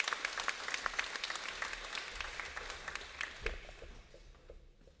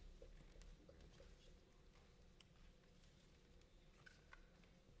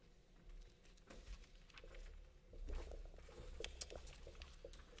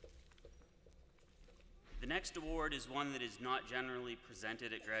 The next award is one that is not generally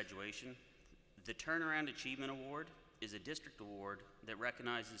presented at graduation. The Turnaround Achievement Award is a district award that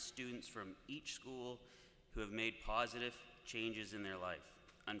recognizes students from each school who have made positive changes in their life.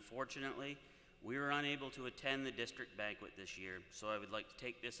 Unfortunately, we were unable to attend the district banquet this year, so I would like to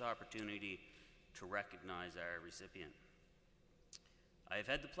take this opportunity to recognize our recipient. I have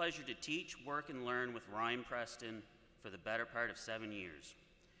had the pleasure to teach, work, and learn with Ryan Preston for the better part of 7 years.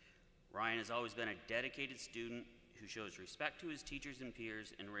 Ryan has always been a dedicated student who shows respect to his teachers and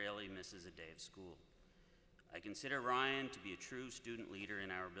peers and rarely misses a day of school. I consider Ryan to be a true student leader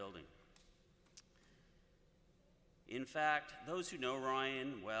in our building. In fact, those who know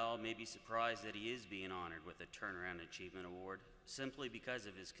Ryan well may be surprised that he is being honored with a Turnaround Achievement Award simply because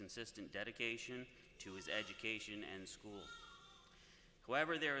of his consistent dedication to his education and school.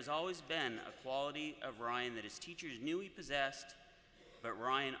 However, there has always been a quality of Ryan that his teachers knew he possessed, but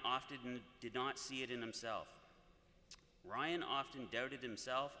Ryan often did not see it in himself. Ryan often doubted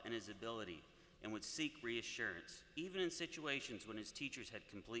himself and his ability and would seek reassurance, even in situations when his teachers had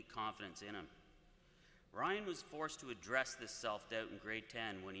complete confidence in him. Ryan was forced to address this self-doubt in grade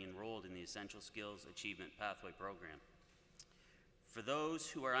 10 when he enrolled in the Essential Skills Achievement Pathway Program. For those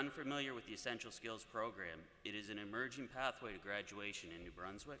who are unfamiliar with the Essential Skills Program, it is an emerging pathway to graduation in New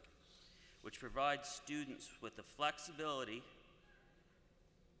Brunswick, which provides students with the flexibility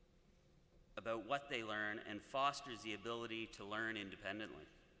about what they learn and fosters the ability to learn independently.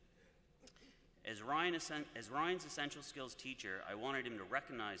 As Ryan's essential skills teacher, I wanted him to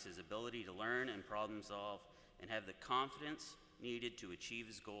recognize his ability to learn and problem solve and have the confidence needed to achieve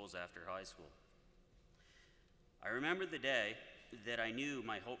his goals after high school. I remember the day that I knew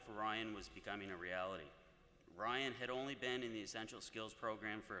my hope for Ryan was becoming a reality. Ryan had only been in the Essential Skills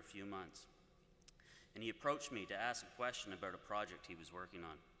program for a few months, and he approached me to ask a question about a project he was working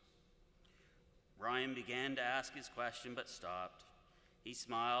on. Ryan began to ask his question but stopped. He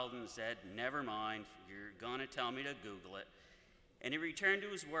smiled and said, "Never mind, you're gonna tell me to Google it." And he returned to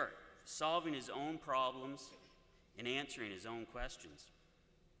his work, solving his own problems and answering his own questions.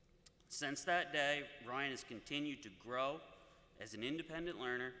 Since that day, Ryan has continued to grow as an independent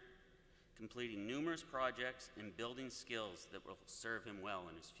learner, completing numerous projects and building skills that will serve him well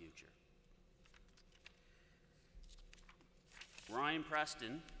in his future. Ryan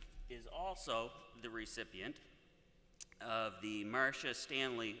Preston is also the recipient of the Marcia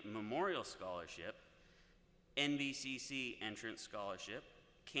Stanley Memorial Scholarship, NBCC Entrance Scholarship,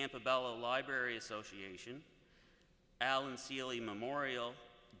 Campobello Library Association, Alan Seeley Memorial,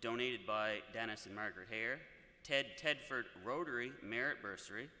 donated by Dennis and Margaret Hare, Ted Tedford Rotary Merit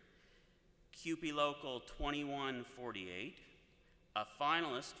Bursary, CUPE Local 2148, a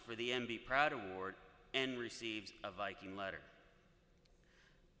finalist for the MB Proud Award, and receives a Viking letter.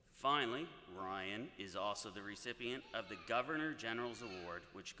 Finally, Ryan is also the recipient of the Governor General's Award,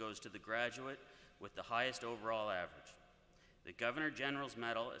 which goes to the graduate with the highest overall average. The Governor General's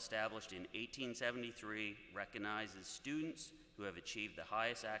Medal, established in 1873, recognizes students who have achieved the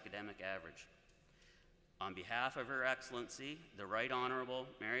highest academic average. On behalf of Her Excellency, the Right Honorable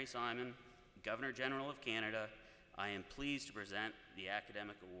Mary Simon, Governor General of Canada, I am pleased to present the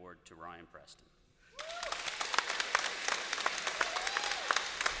Academic Award to Ryan Preston.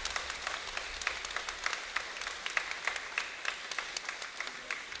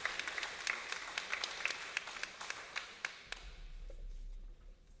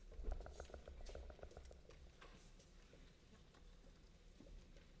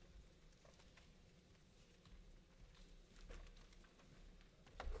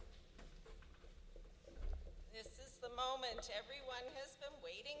 Everyone has been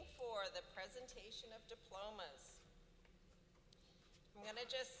waiting for the presentation of diplomas. I'm going to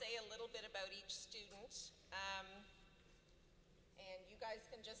just say a little bit about each student, and you guys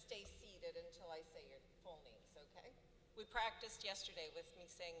can just stay seated until I say your full names, okay? We practiced yesterday with me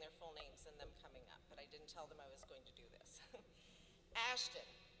saying their full names and them coming up, but I didn't tell them I was going to do this. Ashton,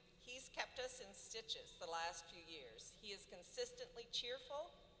 he's kept us in stitches the last few years. He is consistently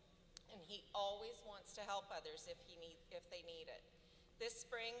cheerful, and he always wants to help others if they need it. This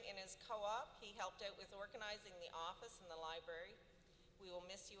spring in his co-op, he helped out with organizing the office and the library. We will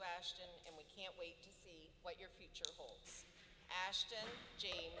miss you, Ashton, and we can't wait to see what your future holds. Ashton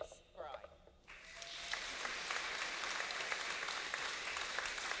James Bride.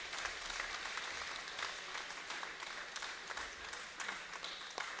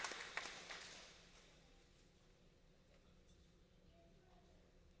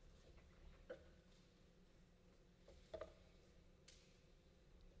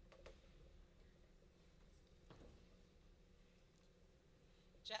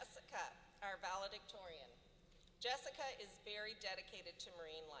 Jessica, our valedictorian. Jessica is very dedicated to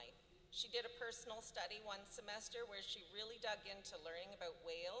marine life. She did a personal study one semester where she really dug into learning about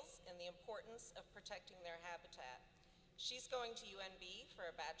whales and the importance of protecting their habitat. She's going to UNB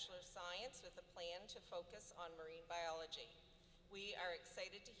for a Bachelor of Science with a plan to focus on marine biology. We are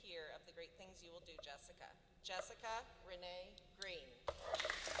excited to hear of the great things you will do, Jessica. Jessica Renee Green.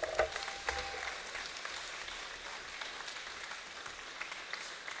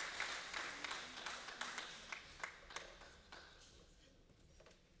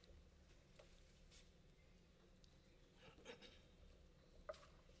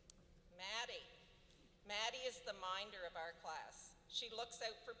 Maddie is the minder of our class. She looks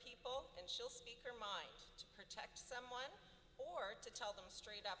out for people and she'll speak her mind to protect someone or to tell them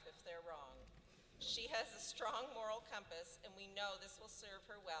straight up if they're wrong. She has a strong moral compass and we know this will serve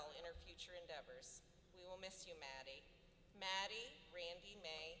her well in her future endeavors. We will miss you, Maddie. Maddie Randy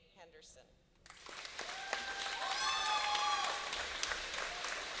May Henderson.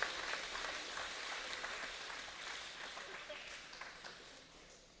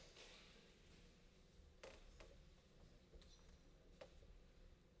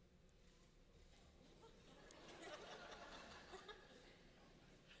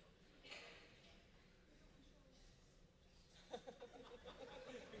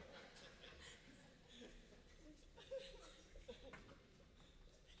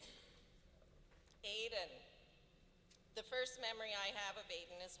 Aiden. The first memory I have of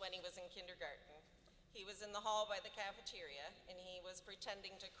Aiden is when he was in kindergarten. He was in the hall by the cafeteria and he was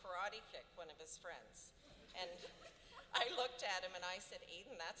pretending to karate kick one of his friends. And I looked at him and I said,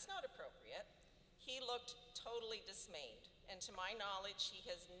 Aiden, that's not appropriate. He looked totally dismayed. And to my knowledge, he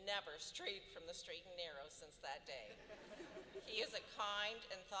has never strayed from the straight and narrow since that day. He is a kind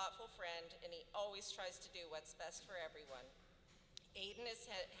and thoughtful friend and he always tries to do what's best for everyone. Aiden is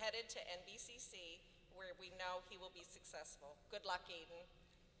headed to NBCC, where we know he will be successful. Good luck, Aiden.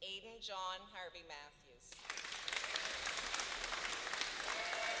 Aiden John Harvey Matthews.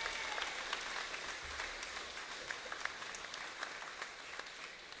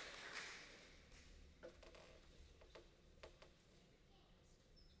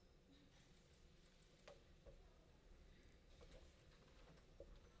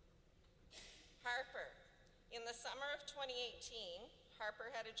 Harper. In the summer of 2018,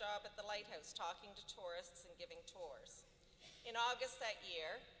 Harper had a job at the lighthouse talking to tourists and giving tours. In August that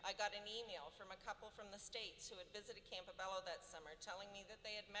year, I got an email from a couple from the States who had visited Campobello that summer telling me that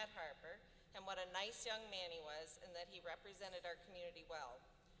they had met Harper and what a nice young man he was and that he represented our community well.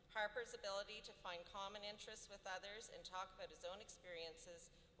 Harper's ability to find common interests with others and talk about his own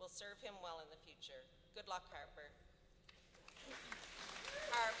experiences will serve him well in the future. Good luck, Harper.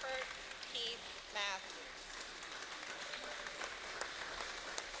 Harper Keith Matthews.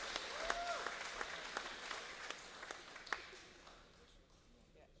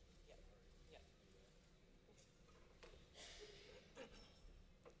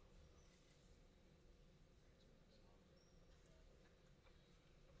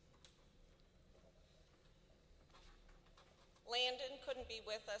 Landon couldn't be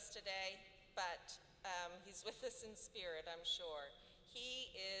with us today, but he's with us in spirit, I'm sure.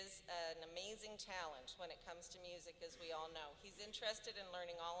 He is an amazing talent when it comes to music, as we all know. He's interested in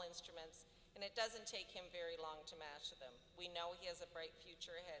learning all instruments, and it doesn't take him very long to master them. We know he has a bright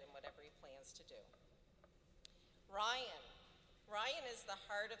future ahead in whatever he plans to do. Ryan. Ryan is the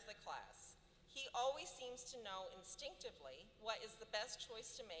heart of the class. He always seems to know instinctively what is the best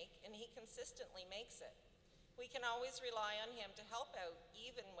choice to make, and he consistently makes it. We can always rely on him to help out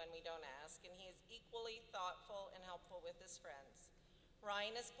even when we don't ask, and he is equally thoughtful and helpful with his friends.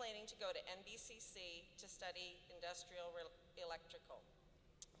 Ryan is planning to go to NBCC to study industrial electrical.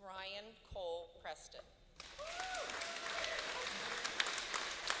 Ryan Cole Preston.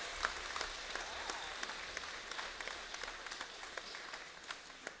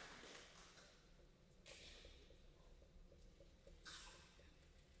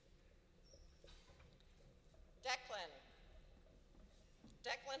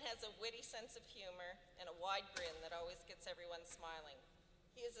 Declan has a witty sense of humor and a wide grin that always gets everyone smiling.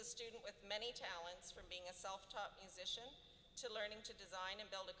 He is a student with many talents, from being a self-taught musician to learning to design and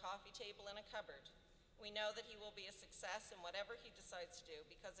build a coffee table in a cupboard. We know that he will be a success in whatever he decides to do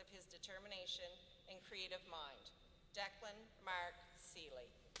because of his determination and creative mind. Declan Mark Seeley.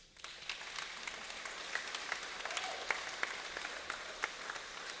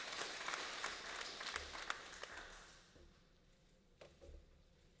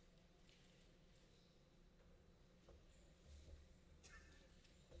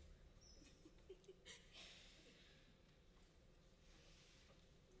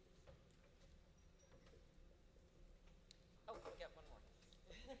 Oh, we'll get one more.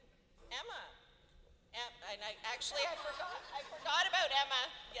 Emma. And I forgot about Emma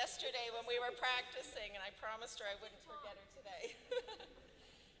yesterday when we were practicing, and I promised her I wouldn't forget her today.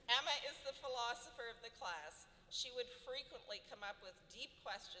 Emma is the philosopher of the class. She would frequently come up with deep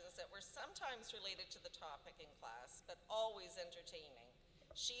questions that were sometimes related to the topic in class, but always entertaining.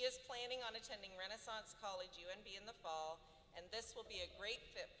 She is planning on attending Renaissance College UNB in the fall, and this will be a great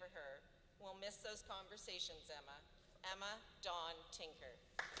fit for her. We'll miss those conversations, Emma. Emma Dawn Tinker.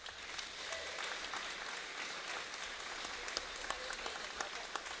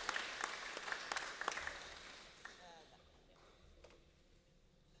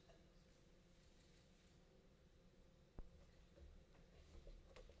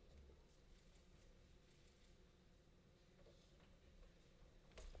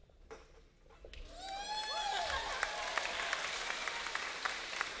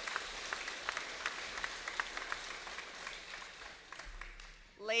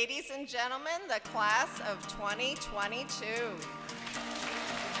 Ladies and gentlemen, the class of 2022.